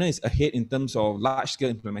yes, China is ahead in terms of large-scale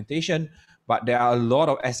implementation, but there are a lot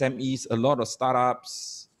of SMEs, a lot of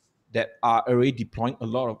startups that are already deploying a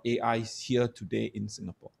lot of AIs here today in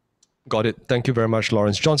Singapore. Got it. Thank you very much,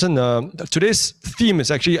 Lawrence. Johnson, today's theme is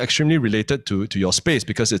actually extremely related to your space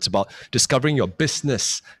because it's about discovering your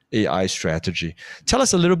business AI strategy. Tell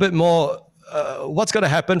us a little bit more. What's going to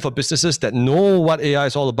happen for businesses that know what AI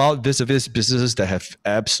is all about vis-a-vis businesses that have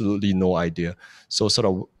absolutely no idea? So sort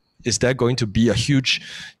of, is there going to be a huge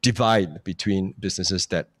divide between businesses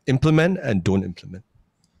that implement and don't implement?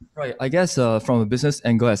 Right. I guess from a business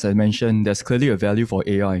angle, as I mentioned, there's clearly a value for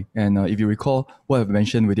AI. And if you recall what I've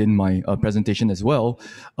mentioned within my presentation as well,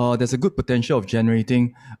 there's a good potential of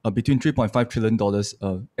generating between $3.5 trillion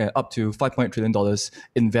up to $5.8 trillion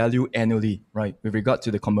in value annually, right, with regard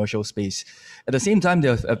to the commercial space. At the same time,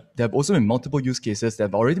 there have also been multiple use cases that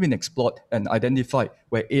have already been explored and identified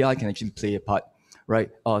where AI can actually play a part.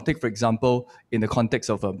 Right. Take, for example, in the context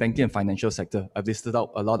of banking and financial sector, I've listed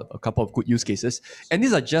out a couple of good use cases. And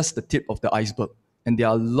these are just the tip of the iceberg. And there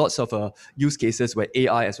are lots of use cases where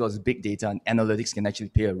AI as well as big data and analytics can actually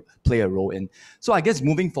play a role in. So I guess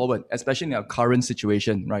moving forward, especially in our current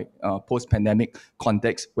situation, right, post-pandemic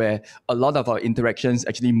context, where a lot of our interactions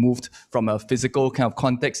actually moved from a physical kind of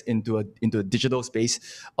context into a digital space,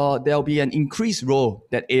 there will be an increased role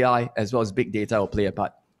that AI as well as big data will play a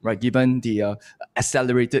part. Right, given the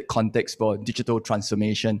accelerated context for digital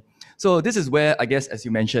transformation. So this is where, I guess, as you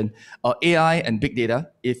mentioned, AI and big data,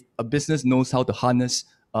 if a business knows how to harness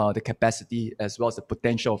the capacity as well as the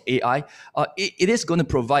potential of AI, it is going to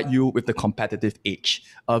provide you with the competitive edge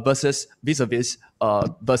versus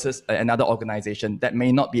another organization that may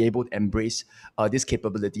not be able to embrace these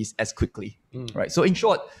capabilities as quickly. Right. So in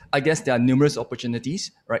short, I guess there are numerous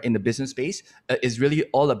opportunities, right, in the business space. It's really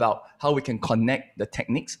all about how we can connect the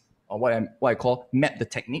techniques, or what I call map the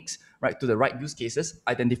techniques, right, to the right use cases,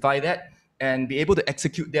 identify that, and be able to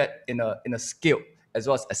execute that in a scaled as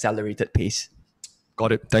well as accelerated pace.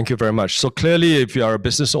 Got it. Thank you very much. So clearly, if you are a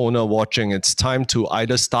business owner watching, it's time to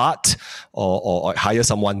either start or hire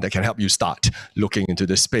someone that can help you start looking into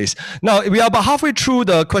this space. Now, we are about halfway through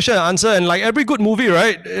the question and answer, and like every good movie,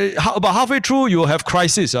 right? About halfway through, you have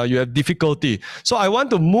crisis, you have difficulty. So I want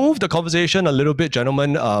to move the conversation a little bit,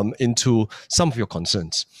 gentlemen, into some of your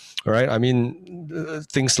concerns. All right. I mean,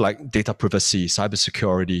 things like data privacy,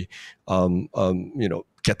 cybersecurity,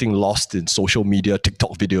 getting lost in social media,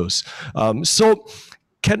 TikTok videos. So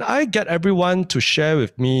can I get everyone to share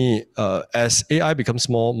with me as AI becomes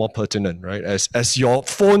more pertinent, right? As your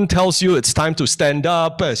phone tells you it's time to stand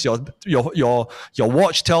up, as your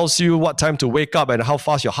watch tells you what time to wake up and how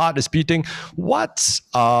fast your heart is beating, what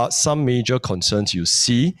are some major concerns you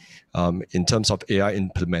see in terms of AI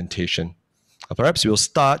implementation? Perhaps we'll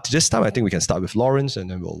start this time. I think we can start with Lawrence, and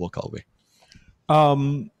then we'll work our way.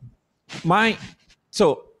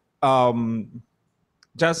 So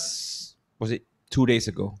just was it 2 days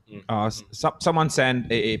ago? Someone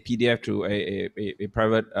sent a PDF to a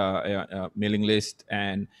private mailing list,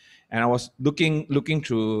 and I was looking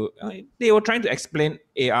through. They were trying to explain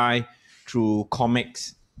AI through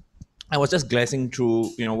comics. I was just glancing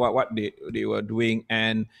through, what they were doing,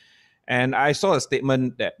 and I saw a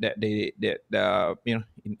statement that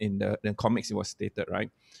in the comics it was stated,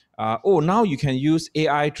 right. Now you can use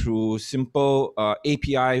AI through simple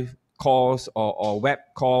API calls or web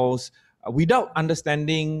calls without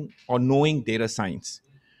understanding or knowing data science.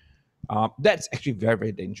 That's actually very,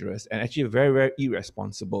 very dangerous and actually very, very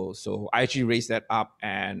irresponsible. So I actually raised that up,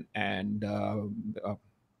 and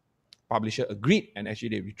publisher agreed, and actually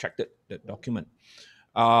they retracted the document.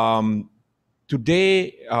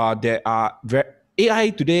 Today, there are AI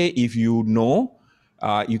today, if you know,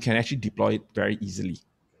 you can actually deploy it very easily.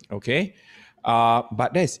 Okay.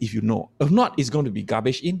 But that's if you know. If not, it's going to be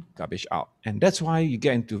garbage in, garbage out. And that's why you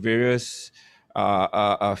get into various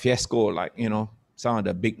fiasco, like, some of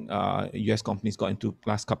the big US companies got into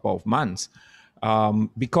last couple of months.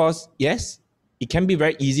 Because yes, it can be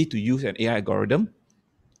very easy to use an AI algorithm,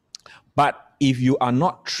 but if you are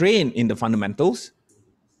not trained in the fundamentals,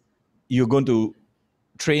 you're going to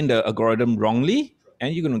train the algorithm wrongly,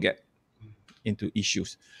 and you're going to get into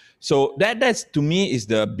issues. So that's to me is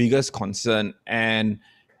the biggest concern, and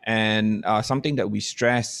something that we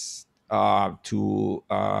stress to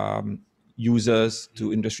users,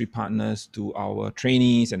 to industry partners, to our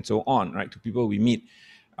trainees, and so on, right? To people we meet,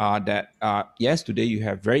 that yes, today you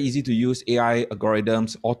have very easy to use AI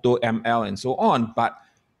algorithms, auto ML, and so on, but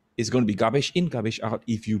it's going to be garbage in, garbage out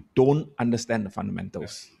if you don't understand the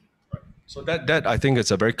fundamentals. So that I think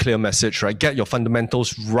is a very clear message, right? Get your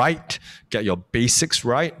fundamentals right, get your basics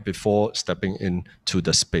right before stepping into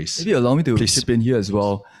the space. Maybe allow me to chip in here as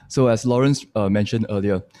well. So as Lawrence mentioned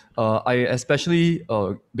earlier, I especially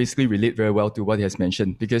basically relate very well to what he has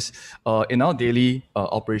mentioned, because in our daily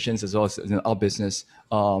operations as well as in our business,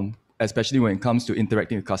 especially when it comes to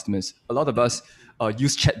interacting with customers, a lot of us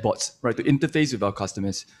use chatbots, right, to interface with our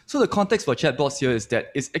customers. So the context for chatbots here is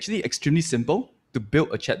that it's actually extremely simple to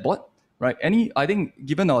build a chatbot. Right. I think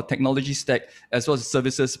given our technology stack, as well as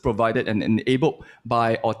services provided and enabled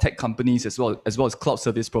by our tech companies, as well as cloud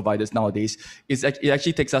service providers nowadays, it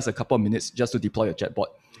actually takes us a couple of minutes just to deploy a chatbot.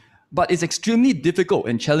 But it's extremely difficult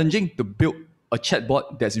and challenging to build a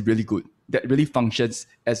chatbot that's really good, that really functions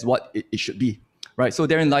as what it should be. Right, so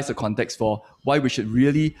therein lies the context for why we should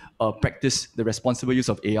really practice the responsible use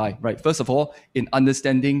of AI. Right, first of all, in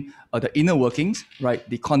understanding the inner workings, right,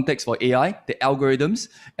 the context for AI, the algorithms,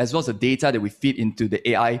 as well as the data that we feed into the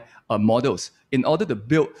AI models, in order to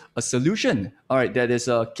build a solution, all right, that is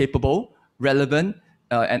capable, relevant,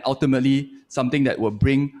 and ultimately something that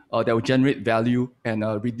will generate value and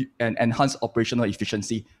enhance operational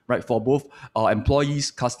efficiency, right, for both our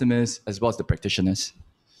employees, customers, as well as the practitioners.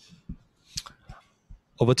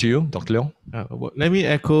 Over to you, Dr. Leong. Let me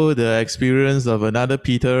echo the experience of another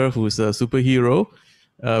Peter who's a superhero.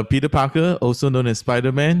 Peter Parker, also known as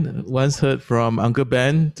Spider-Man, once heard from Uncle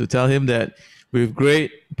Ben to tell him that with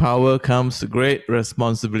great power comes great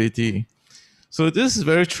responsibility. So this is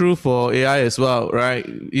very true for AI as well, right?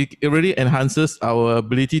 It really enhances our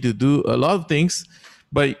ability to do a lot of things,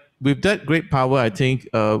 but with that great power, I think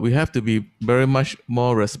we have to be very much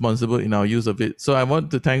more responsible in our use of it. So I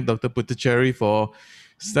want to thank Dr. Putticherry for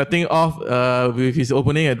starting off with his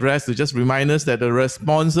opening address to just remind us that the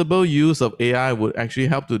responsible use of AI would actually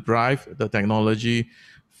help to drive the technology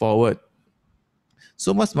forward.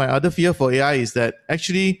 So much my other fear for AI is that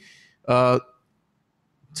actually, to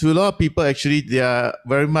a lot of people, actually, they are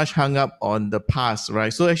very much hung up on the past,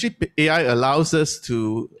 right? So actually, AI allows us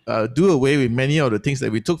to do away with many of the things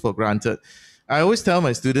that we took for granted. I always tell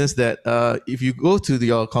my students that if you go to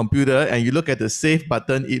your computer and you look at the save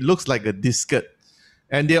button, it looks like a diskette.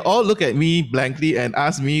 And they all look at me blankly and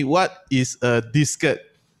ask me, what is a diskette?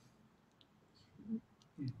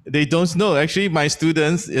 They don't know. Actually, my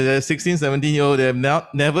students, 16, 17-year-old, they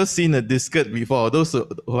have never seen a diskette before. Those who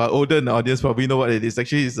are older in the audience probably know what it is.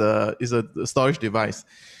 Actually, it's a storage device.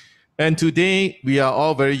 And today, we are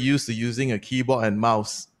all very used to using a keyboard and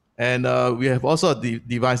mouse. And we have also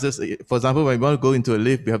devices. For example, when we want to go into a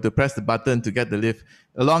lift, we have to press the button to get the lift.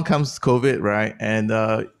 Along comes COVID, right? And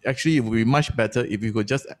actually, it would be much better if we could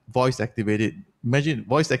just voice activate it. Imagine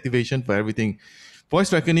voice activation for everything.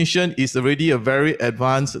 Voice recognition is already a very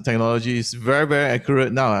advanced technology. It's very, very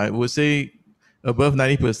accurate now. I would say above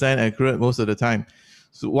 90% accurate most of the time.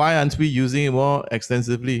 So why aren't we using it more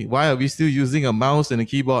extensively? Why are we still using a mouse and a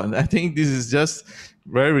keyboard? And I think this is just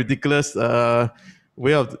very ridiculous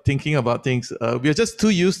way of thinking about things. We are just too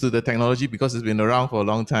used to the technology because it's been around for a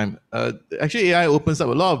long time. Actually, AI opens up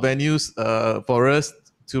a lot of venues for us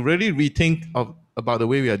to really rethink about the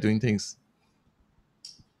way we are doing things.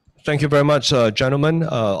 Thank you very much, gentlemen,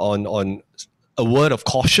 on a word of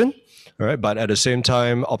caution. All right, but at the same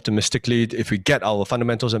time, optimistically, if we get our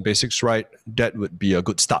fundamentals and basics right, that would be a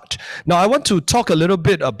good start. Now, I want to talk a little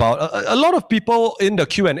bit about a lot of people in the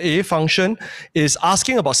Q&A function is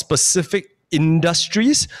asking about specific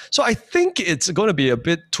industries. So I think it's going to be a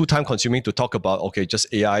bit too time consuming to talk about, okay,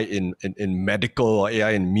 just AI in medical or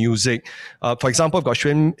AI in music. For example, I've got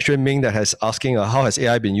Xuan Ming that has asking how has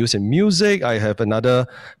AI been used in music. I have another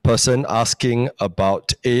person asking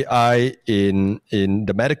about AI in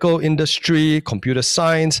the medical industry, computer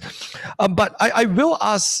science. But I will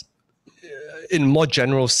ask in a more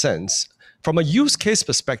general sense, from a use case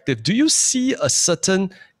perspective, do you see a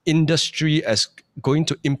certain industry as going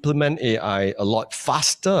to implement AI a lot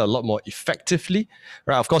faster, a lot more effectively,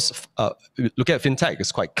 right? Of course, look at fintech;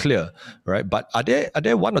 it's quite clear, right? But are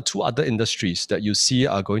there one or two other industries that you see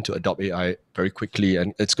are going to adopt AI very quickly,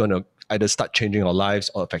 and it's going to either start changing our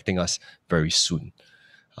lives or affecting us very soon?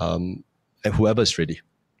 And whoever's ready,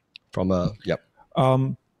 from a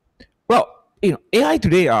Well, AI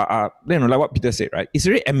today are like what Peter said, right? It's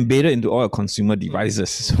already embedded into all your consumer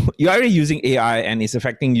devices. So you're already using AI and it's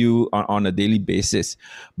affecting you on a daily basis.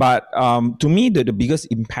 But to me, the biggest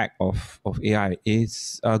impact of AI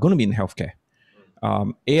is going to be in healthcare.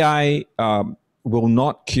 AI will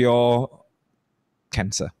not cure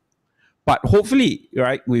cancer. But hopefully,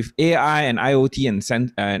 right, with AI and IoT and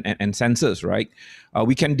sensors, right,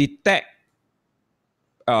 we can detect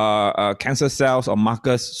cancer cells or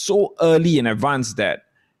markers so early in advance that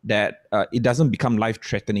it doesn't become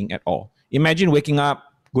life-threatening at all. Imagine waking up,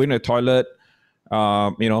 going to the toilet,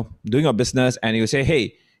 doing your business, and you say,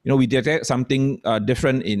 hey, we detect something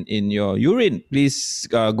different in your urine. Please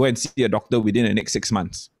go and see a doctor within the next 6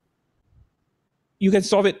 months. You can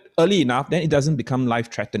solve it early enough, then it doesn't become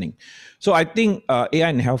life-threatening. So I think AI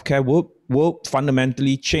in healthcare will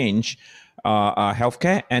fundamentally change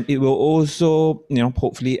healthcare, and it will also,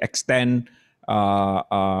 hopefully extend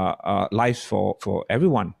lives for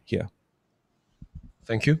everyone here.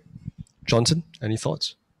 Thank you. Johnson, any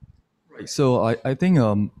thoughts? Right. So I think,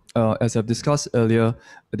 as I've discussed earlier,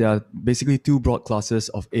 there are basically two broad classes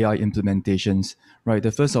of AI implementations, right?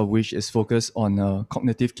 The first of which is focused on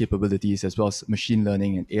cognitive capabilities as well as machine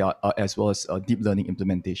learning and AI, as well as deep learning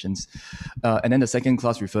implementations. And then the second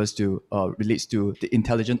class relates to the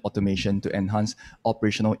intelligent automation to enhance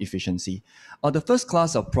operational efficiency. The first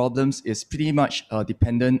class of problems is pretty much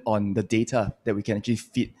dependent on the data that we can actually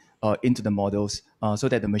feed into the models so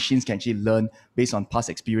that the machines can actually learn based on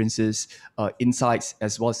past experiences, insights,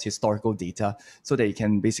 as well as historical data, so that it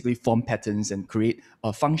can basically form patterns and create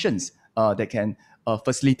functions that can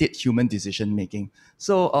facilitate human decision making.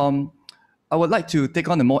 So I would like to take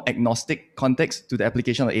on a more agnostic context to the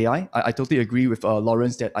application of AI. I totally agree with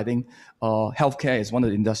Lawrence that I think healthcare is one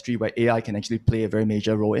of the industry where AI can actually play a very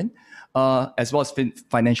major role in, as well as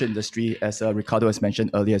financial industry, as Ricardo has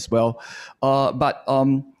mentioned earlier as well. But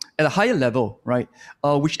at a higher level, right,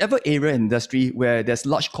 whichever area in industry where there's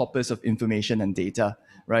large corpus of information and data,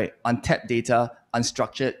 right, untapped data,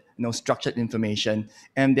 unstructured, structured information,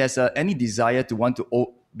 and there's any desire to want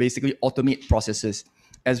to basically automate processes,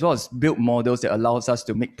 as well as build models that allows us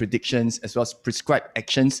to make predictions, as well as prescribe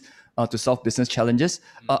actions to solve business challenges.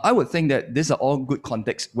 I would think that these are all good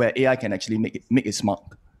contexts where AI can actually make its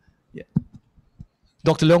mark. Yeah.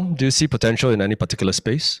 Dr. Leong, do you see potential in any particular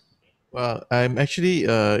space? Well, I'm actually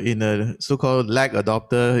in a so-called lag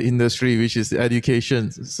adopter industry, which is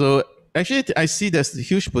education. So actually, I see there's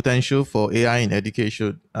huge potential for AI in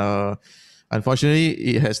education. Unfortunately,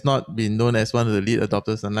 it has not been known as one of the lead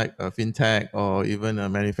adopters, unlike fintech or even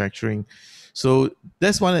manufacturing. So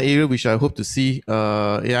that's one area which I hope to see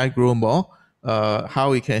AI grow more.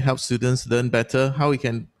 How it can help students learn better, how we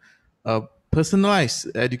can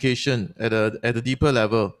personalize education at a deeper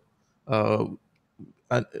level.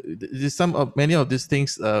 Many of these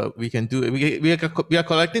things we can do. We are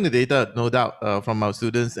collecting the data, no doubt, from our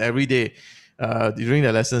students every day during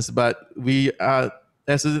the lessons. But we are,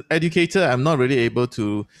 as an educator, I'm not really able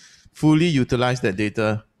to fully utilize that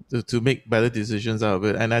data to make better decisions out of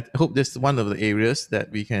it. And I hope this is one of the areas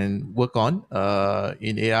that we can work on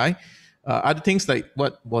in AI. Other things like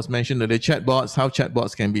what was mentioned earlier, chatbots, how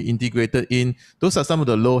chatbots can be integrated in. Those are some of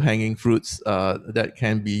the low-hanging fruits that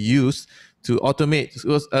can be used to automate.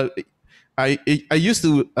 Because, I used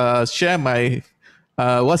to share my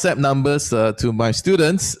WhatsApp numbers to my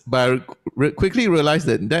students, but I quickly realized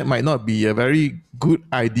that might not be a very good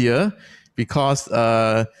idea because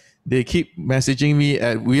they keep messaging me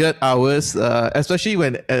at weird hours, especially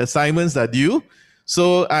when assignments are due.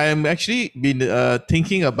 So I'm actually been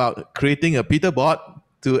thinking about creating a Peter bot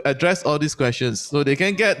to address all these questions, so they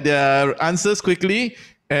can get their answers quickly,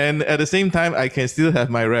 and at the same time, I can still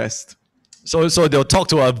have my rest. So they'll talk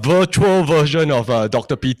to a virtual version of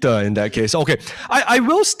Dr. Peter in that case. Okay, I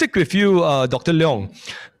will stick with you, Dr. Leong,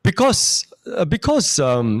 because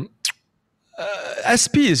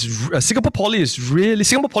SP is Singapore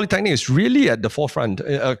Polytechnic is really at the forefront.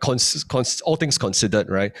 All things considered,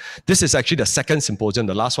 right? This is actually the second symposium.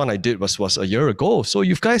 The last one I did was a year ago. So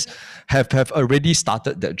you guys have already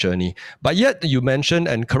started that journey. But yet you mentioned,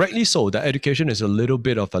 and correctly so, that education is a little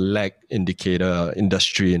bit of a lag indicator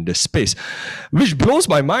industry in this space, which blows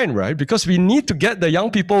my mind, right? Because we need to get the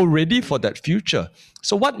young people ready for that future.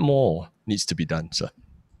 So what more needs to be done, sir?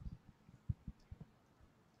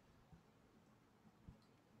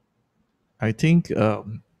 I think,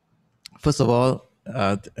 first of all,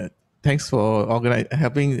 thanks for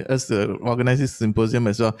helping us to organize this symposium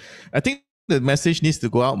as well. I think the message needs to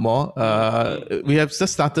go out more. We have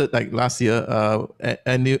just started like last year,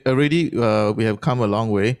 and already we have come a long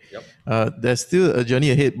way. Yep. There's still a journey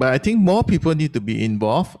ahead, but I think more people need to be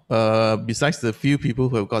involved. Besides the few people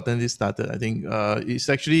who have gotten this started, I think it's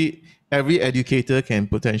actually every educator can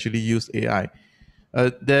potentially use AI.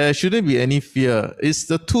 There shouldn't be any fear. It's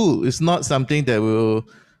the tool. It's not something that will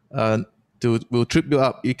trip you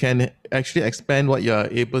up. You can actually expand what you are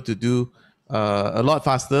able to do a lot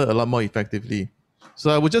faster, a lot more effectively. So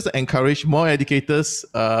I would just encourage more educators,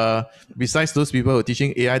 besides those people who are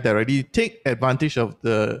teaching AI directly, take advantage of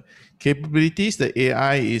the capabilities that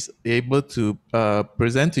AI is able to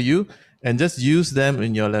present to you, and just use them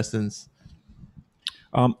in your lessons.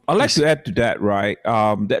 I'd like to add to that, right?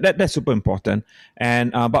 That's super important,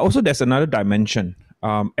 and but also there's another dimension.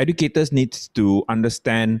 Educators need to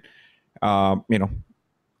understand, AI,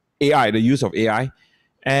 the use of AI,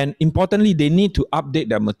 and importantly, they need to update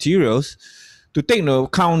their materials to take into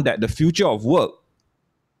account that the future of work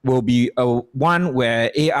will be one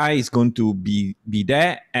where AI is going to be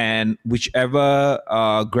there, and whichever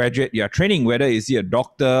graduate you are training, whether it's a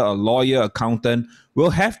doctor, a lawyer, accountant, will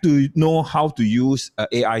have to know how to use an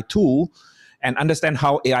AI tool and understand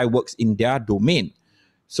how AI works in their domain.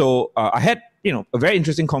 So I had a very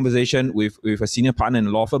interesting conversation with a senior partner in a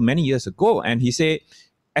law firm many years ago, and he said,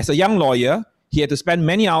 as a young lawyer, he had to spend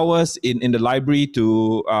many hours in the library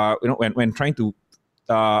to when trying to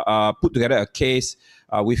put together a case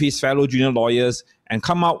with his fellow junior lawyers and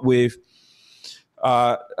come up with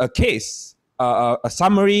a case, a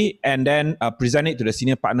summary, and then present it to the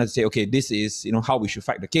senior partner to say, okay, this is how we should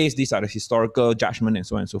fight the case. These are the historical judgment, and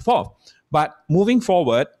so on and so forth. But moving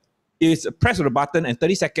forward, it's a press of the button, and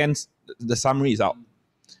 30 seconds, the summary is out.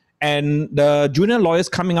 And the junior lawyers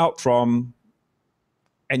coming out from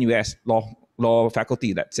NUS law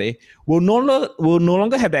faculty, let's say, will no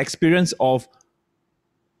longer have the experience of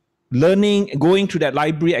learning, going through that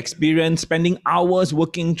library experience, spending hours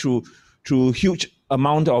working through huge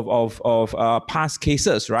amount of past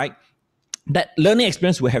cases, right? That learning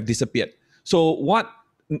experience will have disappeared. So what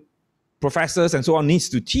professors and so on needs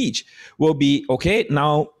to teach will be, okay,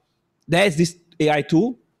 now there's this AI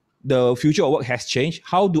tool, the future of work has changed.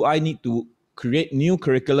 How do I need to create new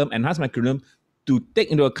curriculum, enhance my curriculum to take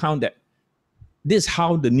into account that this is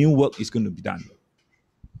how the new work is going to be done?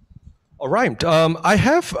 All right. I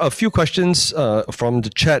have a few questions from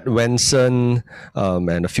the chat. Wenson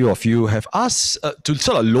and a few of you have asked to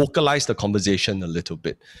sort of localize the conversation a little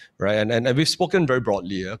bit, right? And we've spoken very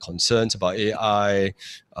broadly, concerns about AI.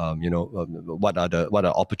 What are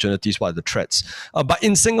the opportunities? What are the threats? But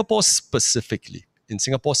in Singapore specifically,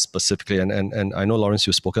 and I know, Lawrence,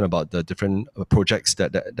 you've spoken about the different projects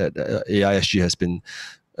that AISG has been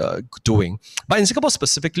doing. But in Singapore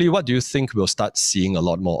specifically, what do you think we'll start seeing a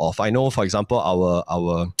lot more of? I know, for example,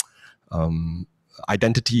 our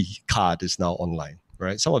identity card is now online,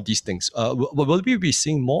 right? Some of these things. Will we be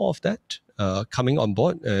seeing more of that coming on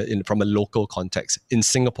board from a local context? In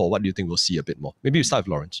Singapore, what do you think we'll see a bit more? Maybe you start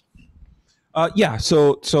with Lawrence.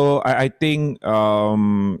 So I think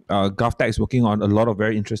GovTech is working on a lot of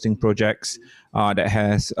very interesting projects that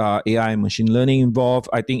has AI and machine learning involved.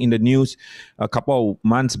 I think in the news a couple of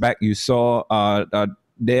months back, you saw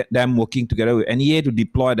them working together with NEA to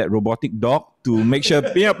deploy that robotic dog to make sure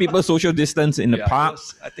people social distance in the park.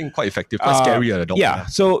 I think quite effective, quite scary. The dog.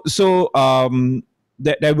 So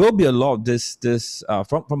there will be a lot of this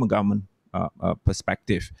from a government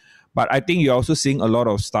perspective. But I think you're also seeing a lot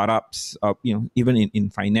of startups, even in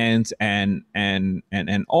finance and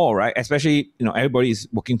all, right? Especially, everybody is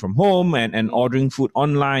working from home and ordering food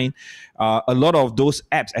online. A lot of those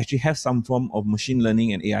apps actually have some form of machine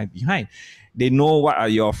learning and AI behind. They know what are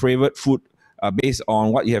your favorite food based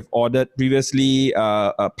on what you have ordered previously,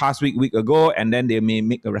 past week ago, and then they may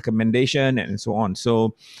make a recommendation and so on.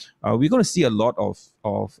 So we're going to see a lot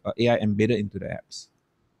of AI embedded into the apps.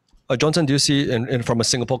 Johnson, do you see from a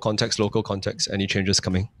Singapore context, local context, any changes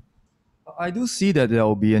coming? I do see that there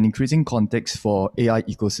will be an increasing context for AI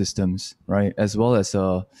ecosystems, right, as well as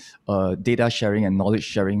data sharing and knowledge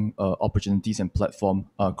sharing opportunities and platform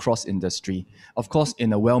cross industry. Of course,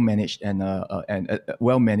 in a well managed and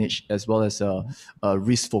well managed as well as a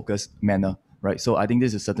risk focused manner. Right, so I think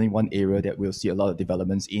this is certainly one area that we'll see a lot of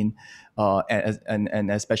developments in,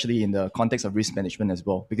 and especially in the context of risk management as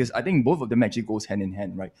well, because I think both of them actually goes hand in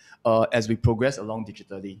hand, right? As we progress along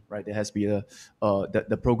digitally, right, there has been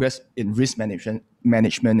the progress in risk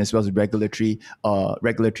management as well as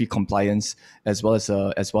regulatory compliance as well as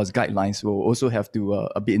guidelines will also have to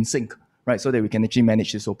be in sync, right, so that we can actually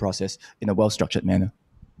manage this whole process in a well structured manner.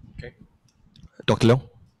 Okay, Dr. Leong.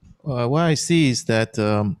 What I see is that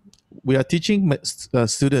we are teaching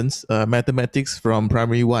students mathematics from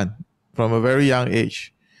primary one, from a very young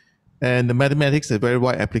age. And the mathematics have very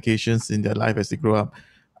wide applications in their life as they grow up.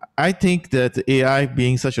 I think that AI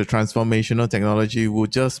being such a transformational technology will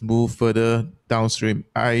just move further downstream.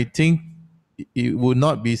 I think it would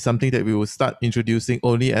not be something that we will start introducing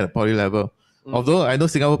only at a poly level. Although I know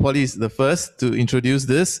Singapore Poly is the first to introduce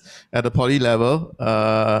this at the poly level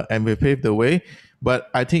and will pave the way.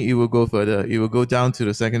 But I think it will go further. It will go down to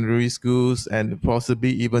the secondary schools and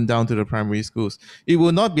possibly even down to the primary schools. It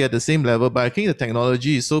will not be at the same level, but I think the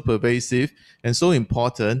technology is so pervasive and so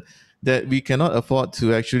important that we cannot afford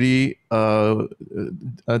to actually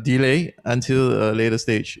delay until a later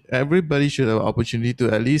stage. Everybody should have an opportunity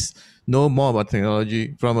to at least know more about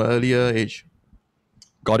technology from an earlier age.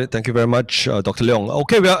 Got it. Thank you very much, Dr. Leong.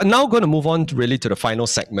 Okay, we are now going to move on really to the final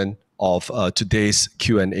segment of today's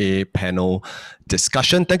Q&A panel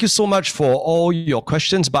discussion. Thank you so much for all your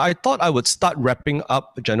questions, but I thought I would start wrapping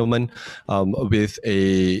up, gentlemen, with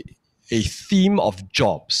a theme of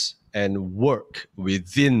jobs and work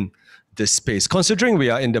within this space. Considering we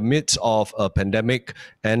are in the midst of a pandemic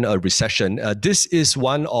and a recession, this is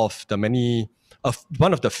one of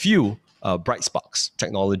the few bright sparks: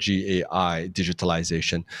 technology, AI,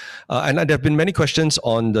 digitalization. And there have been many questions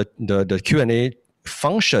on the Q&A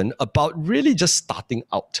function about really just starting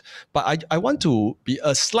out. But I want to be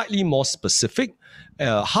slightly more specific.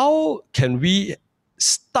 How can we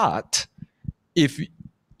start if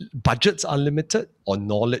budgets are limited or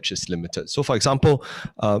knowledge is limited? So for example,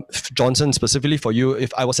 Johnson, specifically for you,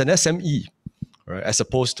 if I was an SME, right, as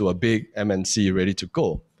opposed to a big MNC ready to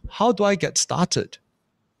go, how do I get started?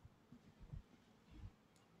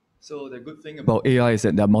 So the good thing about AI is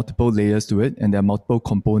that there are multiple layers to it, and there are multiple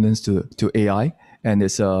components to AI, and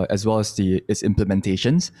it's as well as its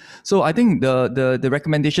implementations. So I think the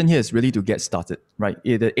recommendation here is really to get started, right?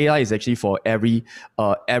 The AI is actually for every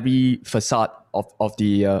facade of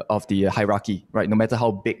the hierarchy, right? No matter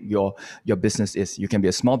how big your business is, you can be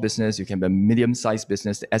a small business, you can be a medium-sized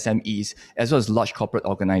business, the SMEs, as well as large corporate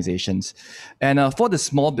organizations. And for the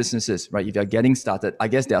small businesses, right, if you're getting started, I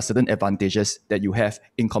guess there are certain advantages that you have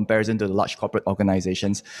in comparison to the large corporate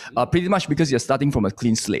organizations, pretty much because you're starting from a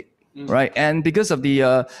clean slate. Right, and because of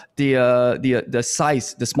the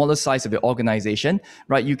size, the smaller size of your organization,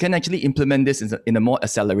 right, you can actually implement this in a more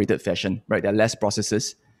accelerated fashion. Right, there are less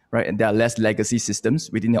processes, right, and there are less legacy systems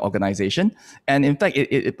within your organization, and in fact,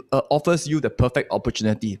 it offers you the perfect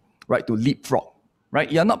opportunity, right, to leapfrog. Right,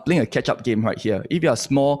 you're not playing a catch-up game right here. If you're a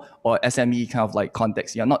small or SME kind of like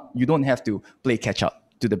context, you don't have to play catch-up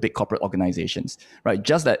to the big corporate organizations, right?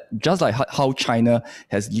 Just like how China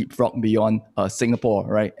has leapfrogged beyond Singapore,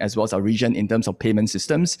 right, as well as our region in terms of payment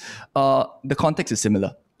systems, the context is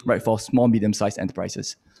similar, right, for small, medium-sized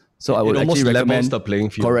enterprises. So I would actually recommend the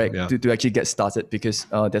playing field. Correct, yeah. to actually get started, because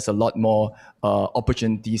there's a lot more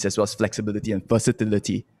opportunities as well as flexibility and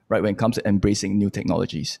versatility, right, when it comes to embracing new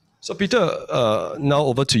technologies. So Peter, now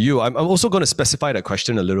over to you. I'm also going to specify that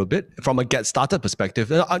question a little bit from a get started perspective.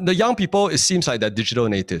 The young people, it seems like they're digital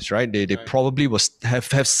natives, right? They probably will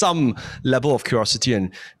have some level of curiosity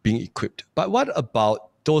and being equipped. But what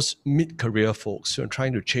about those mid-career folks who are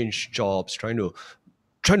trying to change jobs, trying to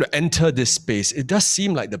trying to enter this space, it does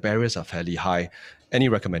seem like the barriers are fairly high. Any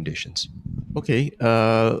recommendations? Okay,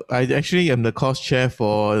 I actually am the course chair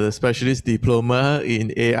for the specialist diploma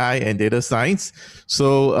in AI and data science.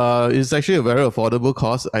 So it's actually a very affordable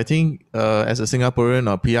course. I think as a Singaporean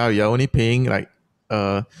or PR, you're only paying like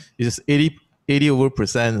it's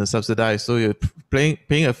 80% subsidized. So you're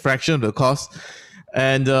paying a fraction of the cost.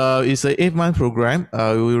 And it's an 8-month program.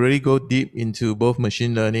 We really go deep into both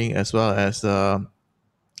machine learning as well as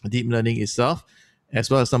deep learning itself, as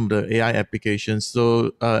well as some of the AI applications.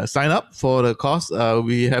 So sign up for the course.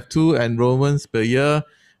 We have 2 enrollments per year.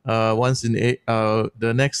 Once in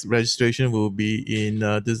the next registration will be in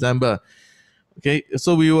December. Okay,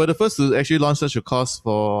 so we were the first to actually launch such a course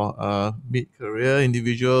for mid-career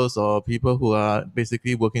individuals or people who are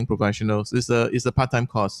basically working professionals. It's a part-time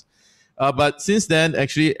course. But since then,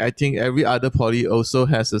 actually, I think every other poly also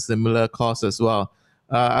has a similar course as well.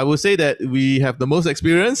 I would say that we have the most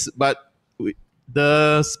experience, but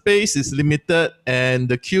the space is limited and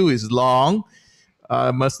the queue is long.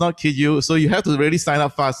 Must not kid you. So you have to really sign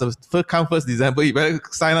up fast. So first come first December, you better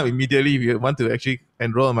sign up immediately if you want to actually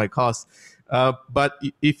enroll in my course. But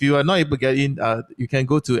if you are not able to get in, you can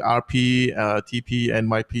go to RP, TP,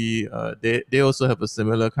 NYP. They also have a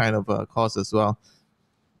similar kind of course as well.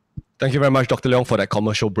 Thank you very much, Dr. Leong, for that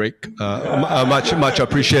commercial break. Much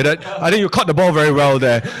appreciated. I think you caught the ball very well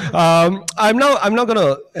there. I'm now going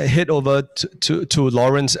to head over to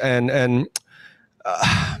Lawrence and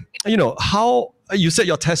you know, how you said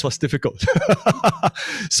your test was difficult.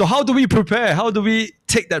 So how do we prepare? How do we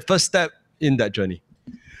take that first step in that journey?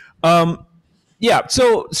 Yeah,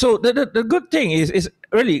 so the good thing is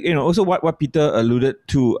really, you know, also what Peter alluded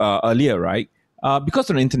to earlier, right? Because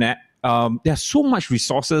of the internet, there's so much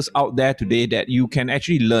resources out there today that you can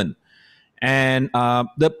actually learn. And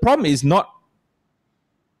the problem is not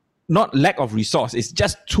lack of resource, it's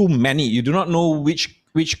just too many. You do not know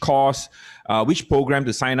which course, which program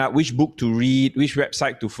to sign up, which book to read, which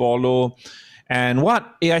website to follow. And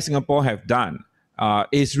what AI Singapore have done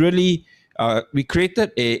is really, we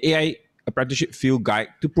created a AI apprenticeship field guide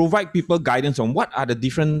to provide people guidance on what are the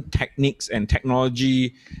different techniques and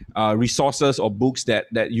technology resources or books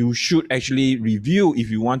that you should actually review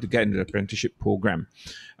if you want to get into the apprenticeship program.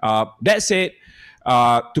 That said,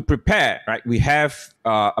 to prepare, right, we have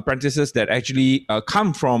apprentices that actually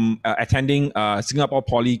come from attending Singapore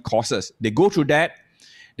Poly courses. They go through that,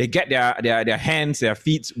 they get their hands, their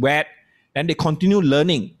feet wet, and they continue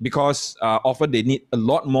learning because often they need a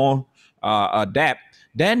lot more depth.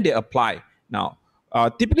 Then they apply. Now,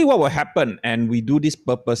 typically what will happen, and we do this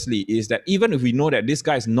purposely, is that even if we know that this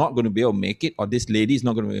guy is not going to be able to make it, or this lady is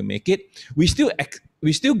not going to be able to make it, we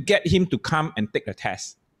still get him to come and take the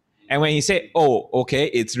test. And when he say, oh, okay,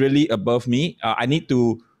 it's really above me, I need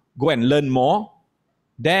to go and learn more,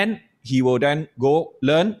 then he will then go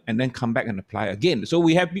learn and then come back and apply again. So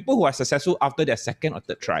we have people who are successful after their second or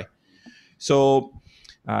third try. So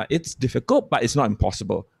it's difficult, but it's not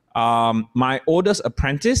impossible. My oldest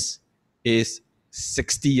apprentice is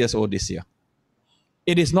 60 years old this year.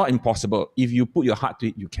 It is not impossible. If you put your heart to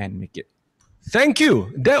it, you can make it. Thank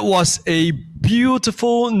you. That was a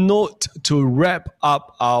beautiful note to wrap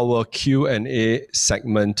up our Q&A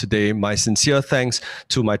segment today. My sincere thanks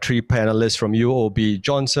to my 3 panelists from UOB,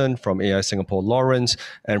 Johnson, from AI Singapore, Lawrence,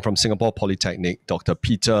 and from Singapore Polytechnic, Dr.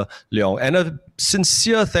 Peter Leong. And a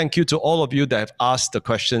sincere thank you to all of you that have asked the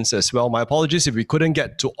questions as well. My apologies if we couldn't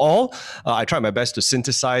get to all. I tried my best to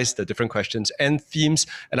synthesize the different questions and themes,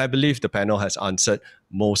 and I believe the panel has answered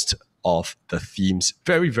most of the themes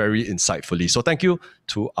very, very insightfully. So thank you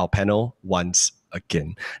to our panel once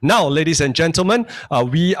again. Now, ladies and gentlemen,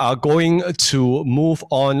 we are going to move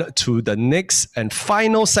on to the next and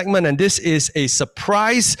final segment. And this is a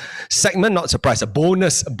surprise segment, not surprise, a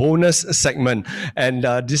bonus segment. And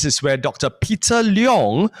this is where Dr. Peter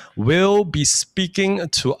Leong will be speaking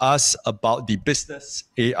to us about the Business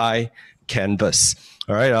AI Canvas.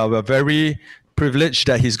 All right, we're very privileged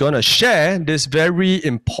that he's going to share this very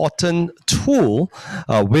important tool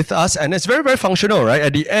with us, and it's very, very functional, right?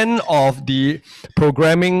 At the end of the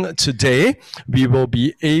programming today, we will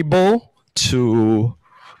be able to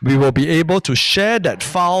share that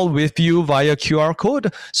file with you via QR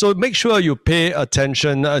code. So make sure you pay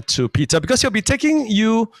attention to Peter, because he'll be taking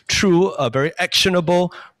you through a very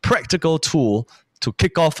actionable, practical tool to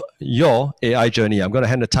kick off your AI journey. I'm going to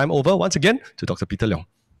hand the time over once again to Dr. Peter Leong.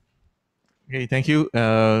 Okay, thank you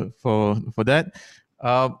for that.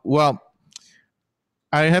 Well,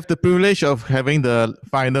 I have the privilege of having the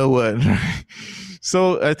final word.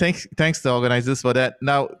 So thanks to organizers for that.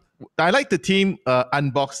 Now, I like the theme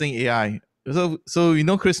unboxing AI. So you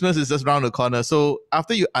know Christmas is just around the corner. So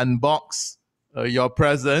after you unbox your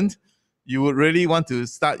present, you would really want to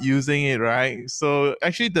start using it, right? So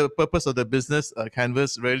actually, the purpose of the business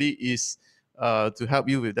canvas really is to help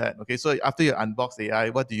you with that. Okay, so after you unbox AI,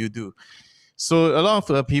 what do you do? So a lot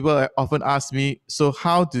of people often ask me, so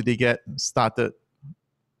how do they get started?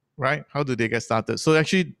 Right? How do they get started? So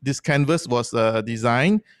actually, this canvas was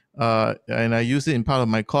designed, and I use it in part of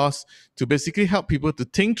my course to basically help people to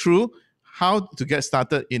think through how to get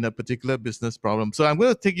started in a particular business problem. So I'm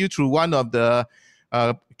going to take you through one of the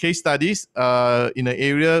case studies in an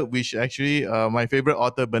area which actually my favorite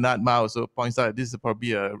author Bernard Ma also points out this is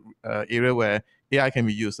probably a area where AI can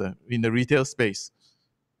be used in the retail space.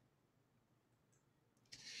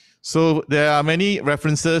 So there are many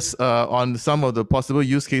references on some of the possible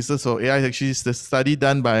use cases. So AI actually is the study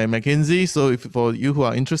done by McKinsey. So if for you who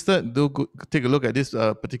are interested, do go, take a look at this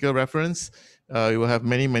particular reference. It will have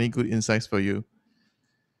many, many good insights for you.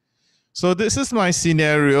 So this is my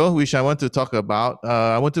scenario, which I want to talk about.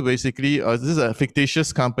 I want to basically, this is a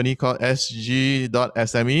fictitious company called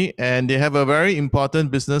SG.SME, and they have a very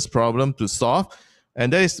important business problem to solve.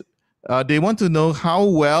 And that is, they want to know how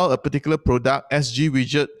well a particular product, SG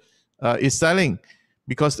widget, is selling.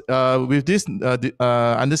 Because with this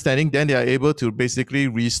understanding, then they are able to basically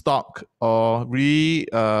restock or replenish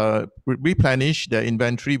their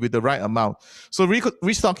inventory with the right amount. So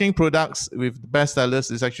restocking products with best sellers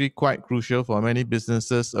is actually quite crucial for many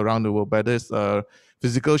businesses around the world, whether it's a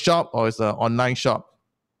physical shop or it's an online shop.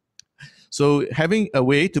 So having a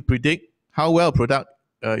way to predict how well a product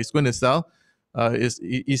is going to sell is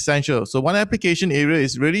essential. So one application area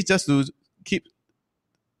is really just to keep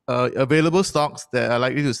available stocks that are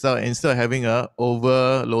likely to sell instead of having a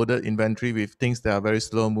overloaded inventory with things that are very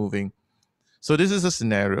slow moving. So this is a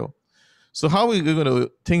scenario. So how are we going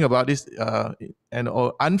to think about this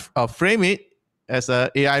and frame it as an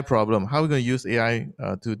AI problem? How are we going to use AI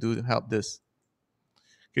to help this?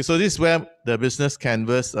 Okay, so this is where the business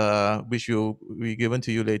canvas, which will be given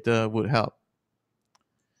to you later, would help.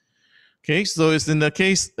 Okay, so it's in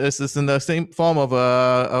the same form of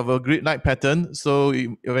a grid-like pattern. So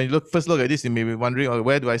when you first look at this, you may be wondering, oh,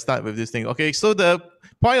 where do I start with this thing? Okay, so the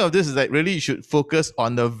point of this is that really you should focus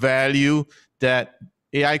on the value that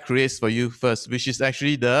AI creates for you first, which is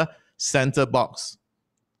actually the center box,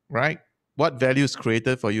 right? What value is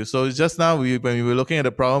created for you? So just now, when we were looking at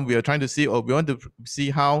the problem, we are trying to see, we want to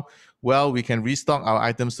see how well we can restock our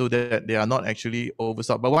items so that they are not actually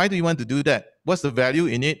overstocked. But why do you want to do that? What's the value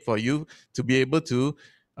in it for you to be able to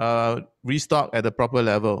restock at the proper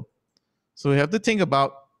level? So we have to think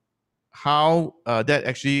about how that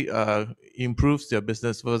actually improves your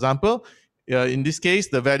business. For example, in this case,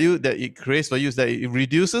 the value that it creates for you is that it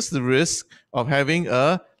reduces the risk of having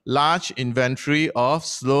a large inventory of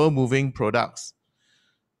slow-moving products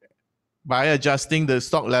by adjusting the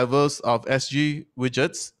stock levels of SG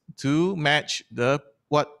widgets to match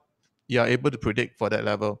what you are able to predict for that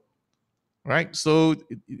level, right? So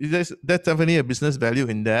that's definitely a business value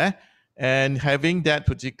in there, and having that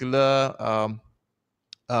particular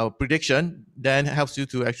prediction then helps you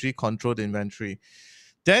to actually control the inventory.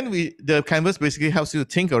 Then the canvas basically helps you to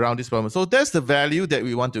think around this problem. So that's the value that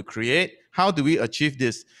we want to create. How do we achieve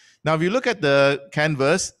this? Now, if you look at the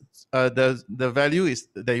canvas, the value is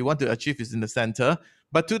that you want to achieve is in the center,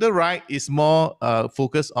 but to the right is more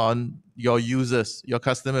focused on your users, your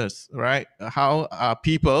customers, right? How are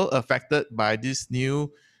people affected by this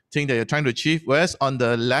new thing that you're trying to achieve? Whereas on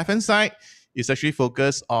the left-hand side, it's actually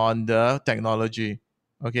focused on the technology,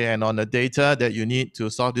 okay, and on the data that you need to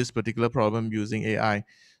solve this particular problem using AI.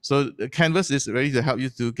 So the canvas is ready to help you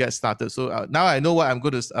to get started. So now I know what I'm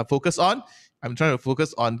going to focus on. I'm trying to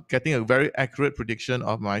focus on getting a very accurate prediction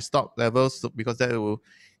of my stock levels because that will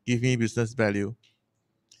give me business value.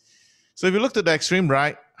 So if you look to the extreme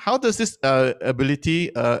right, how does this ability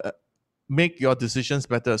make your decisions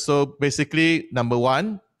better? So basically, number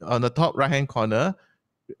one, on the top right-hand corner,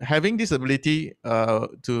 having this ability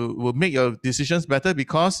will make your decisions better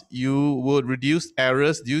because you would reduce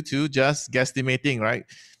errors due to just guesstimating, right?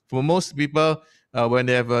 For most people, when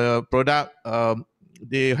they have a product,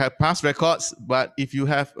 they have past records, but if you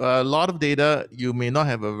have a lot of data, you may not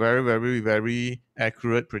have a very, very, very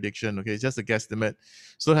accurate prediction. Okay, it's just a guesstimate.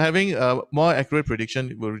 So having a more accurate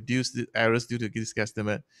prediction will reduce the errors due to this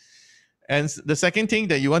guesstimate. And the second thing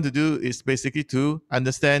that you want to do is basically to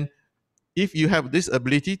understand if you have this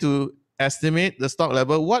ability to estimate the stock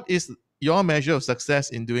level, what is your measure of success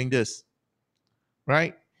in doing this,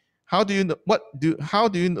 right? How do you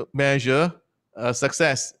measure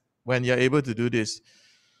success when you're able to do this?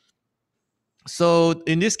 So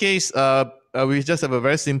in this case, we just have a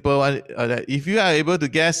very simple one that if you are able to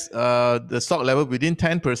guess the stock level within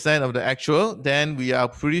 10% of the actual, then we are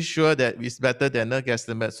pretty sure that it's better than the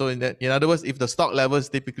guesstimate. So in other words, if the stock level is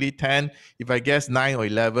typically 10, if I guess 9 or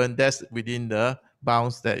 11, that's within the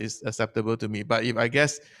bounds that is acceptable to me. But if I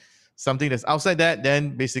guess something that's outside that,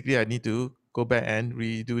 then basically I need to go back and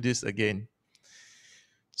redo this again.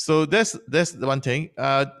 So that's the one thing.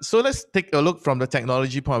 So let's take a look from the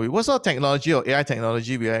technology point of view. What sort of technology or AI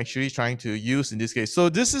technology we are actually trying to use in this case? So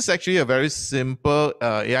this is actually a very simple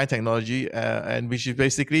AI technology, and which is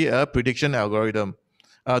basically a prediction algorithm.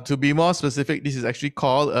 To be more specific, this is actually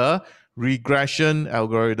called a regression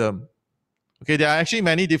algorithm. Okay, there are actually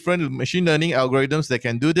many different machine learning algorithms that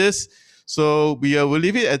can do this. So we will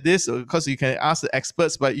leave it at this because you can ask the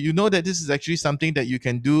experts, but you know that this is actually something that you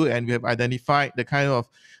can do, and we have identified the kind of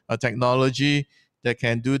technology that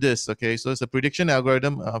can do this. Okay, so it's a prediction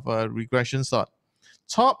algorithm of a regression sort.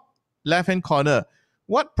 Top left-hand corner,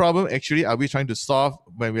 what problem actually are we trying to solve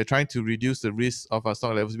when we're trying to reduce the risk of our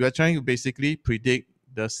stock levels? We are trying to basically predict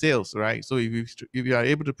the sales, right? So if you are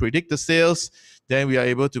able to predict the sales, then we are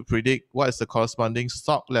able to predict what is the corresponding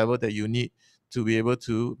stock level that you need to be able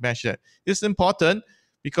to measure. It's important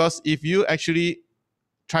because if you actually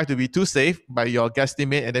try to be too safe by your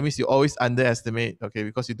guesstimate, and that means you always underestimate, okay,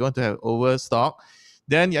 because you don't want to have overstock,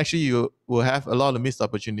 then actually you will have a lot of missed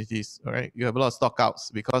opportunities, all right? You have a lot of stock outs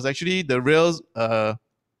because actually the real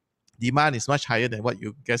demand is much higher than what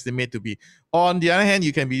you guesstimate to be. On the other hand,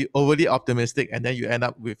 you can be overly optimistic and then you end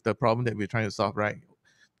up with the problem that we're trying to solve, right?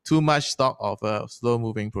 Too much stock of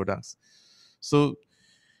slow-moving products. So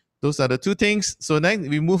those are the two things. So then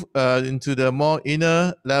we move into the more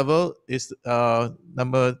inner level. Is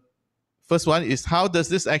first one is how does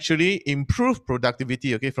this actually improve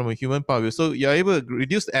productivity? Okay, from a human point of view. So you're able to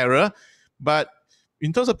reduce error, but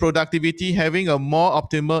in terms of productivity, having a more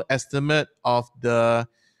optimal estimate of the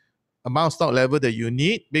amount of stock level that you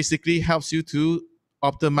need basically helps you to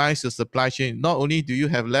optimize your supply chain. Not only do you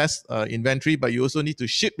have less inventory, but you also need to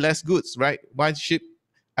ship less goods, right? Why ship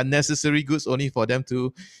unnecessary goods only for them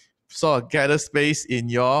to sort of gather space in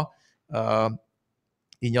your on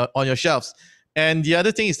your shelves? And the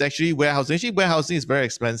other thing is actually warehousing. Actually, warehousing is very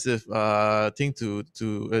expensive thing to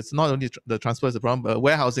it's not only the transport is the problem, but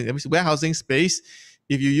warehousing. That means warehousing space,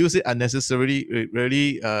 if you use it unnecessarily, it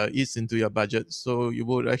really eats into your budget. So you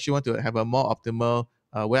would actually want to have a more optimal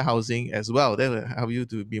warehousing as well. That will help you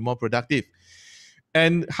to be more productive.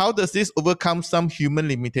 And how does this overcome some human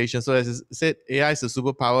limitations? So as I said, AI is a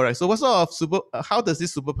superpower, right? So what sort of how does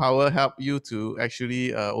this superpower help you to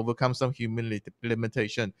actually overcome some human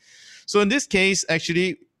limitation? So in this case,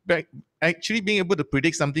 actually being able to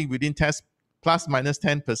predict something within test plus minus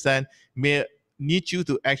 10% may need you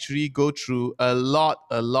to actually go through a lot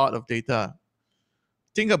of data.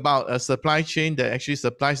 Think about a supply chain that actually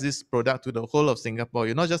supplies this product to the whole of Singapore.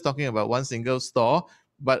 You're not just talking about one single store,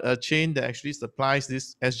 but a chain that actually supplies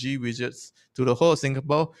these SG widgets to the whole of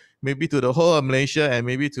Singapore, maybe to the whole of Malaysia, and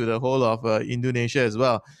maybe to the whole of Indonesia as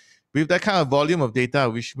well. With that kind of volume of data,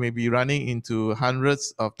 which may be running into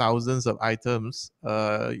hundreds of thousands of items,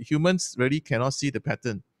 humans really cannot see the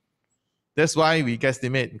pattern. That's why we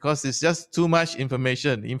guesstimate, because it's just too much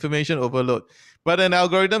information overload. But an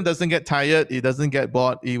algorithm doesn't get tired, it doesn't get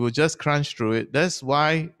bored, it will just crunch through it. That's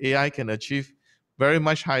why AI can achieve very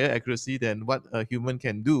much higher accuracy than what a human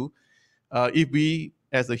can do if we,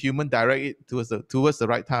 as a human, direct it towards the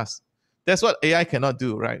right task. That's what AI cannot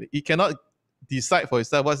do, right? It cannot decide for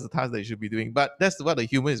itself what's the task that it should be doing. But that's what a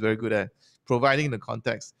human is very good at, providing the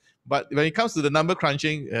context. But when it comes to the number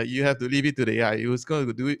crunching, you have to leave it to the AI. It's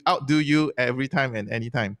going to outdo you every time and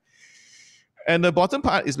any time. And the bottom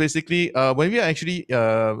part is basically when we are actually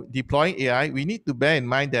deploying AI, we need to bear in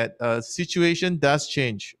mind that situation does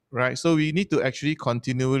change, right? So we need to actually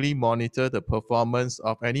continually monitor the performance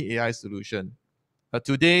of any AI solution.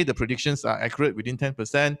 Today, the predictions are accurate within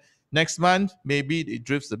 10%. Next month, maybe it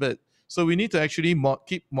drifts a bit. So we need to actually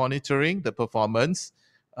keep monitoring the performance.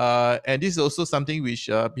 And this is also something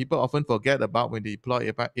which people often forget about when they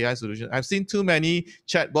deploy AI solutions. I've seen too many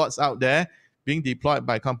chatbots out there being deployed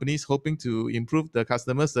by companies hoping to improve the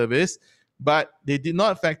customer service, but they did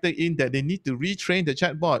not factor in that they need to retrain the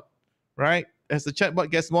chatbot, right? As the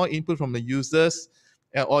chatbot gets more input from the users,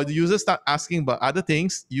 or the users start asking about other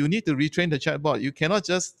things, you need to retrain the chatbot. You cannot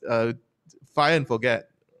just fire and forget,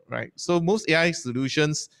 right? So most AI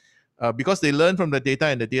solutions, because they learn from the data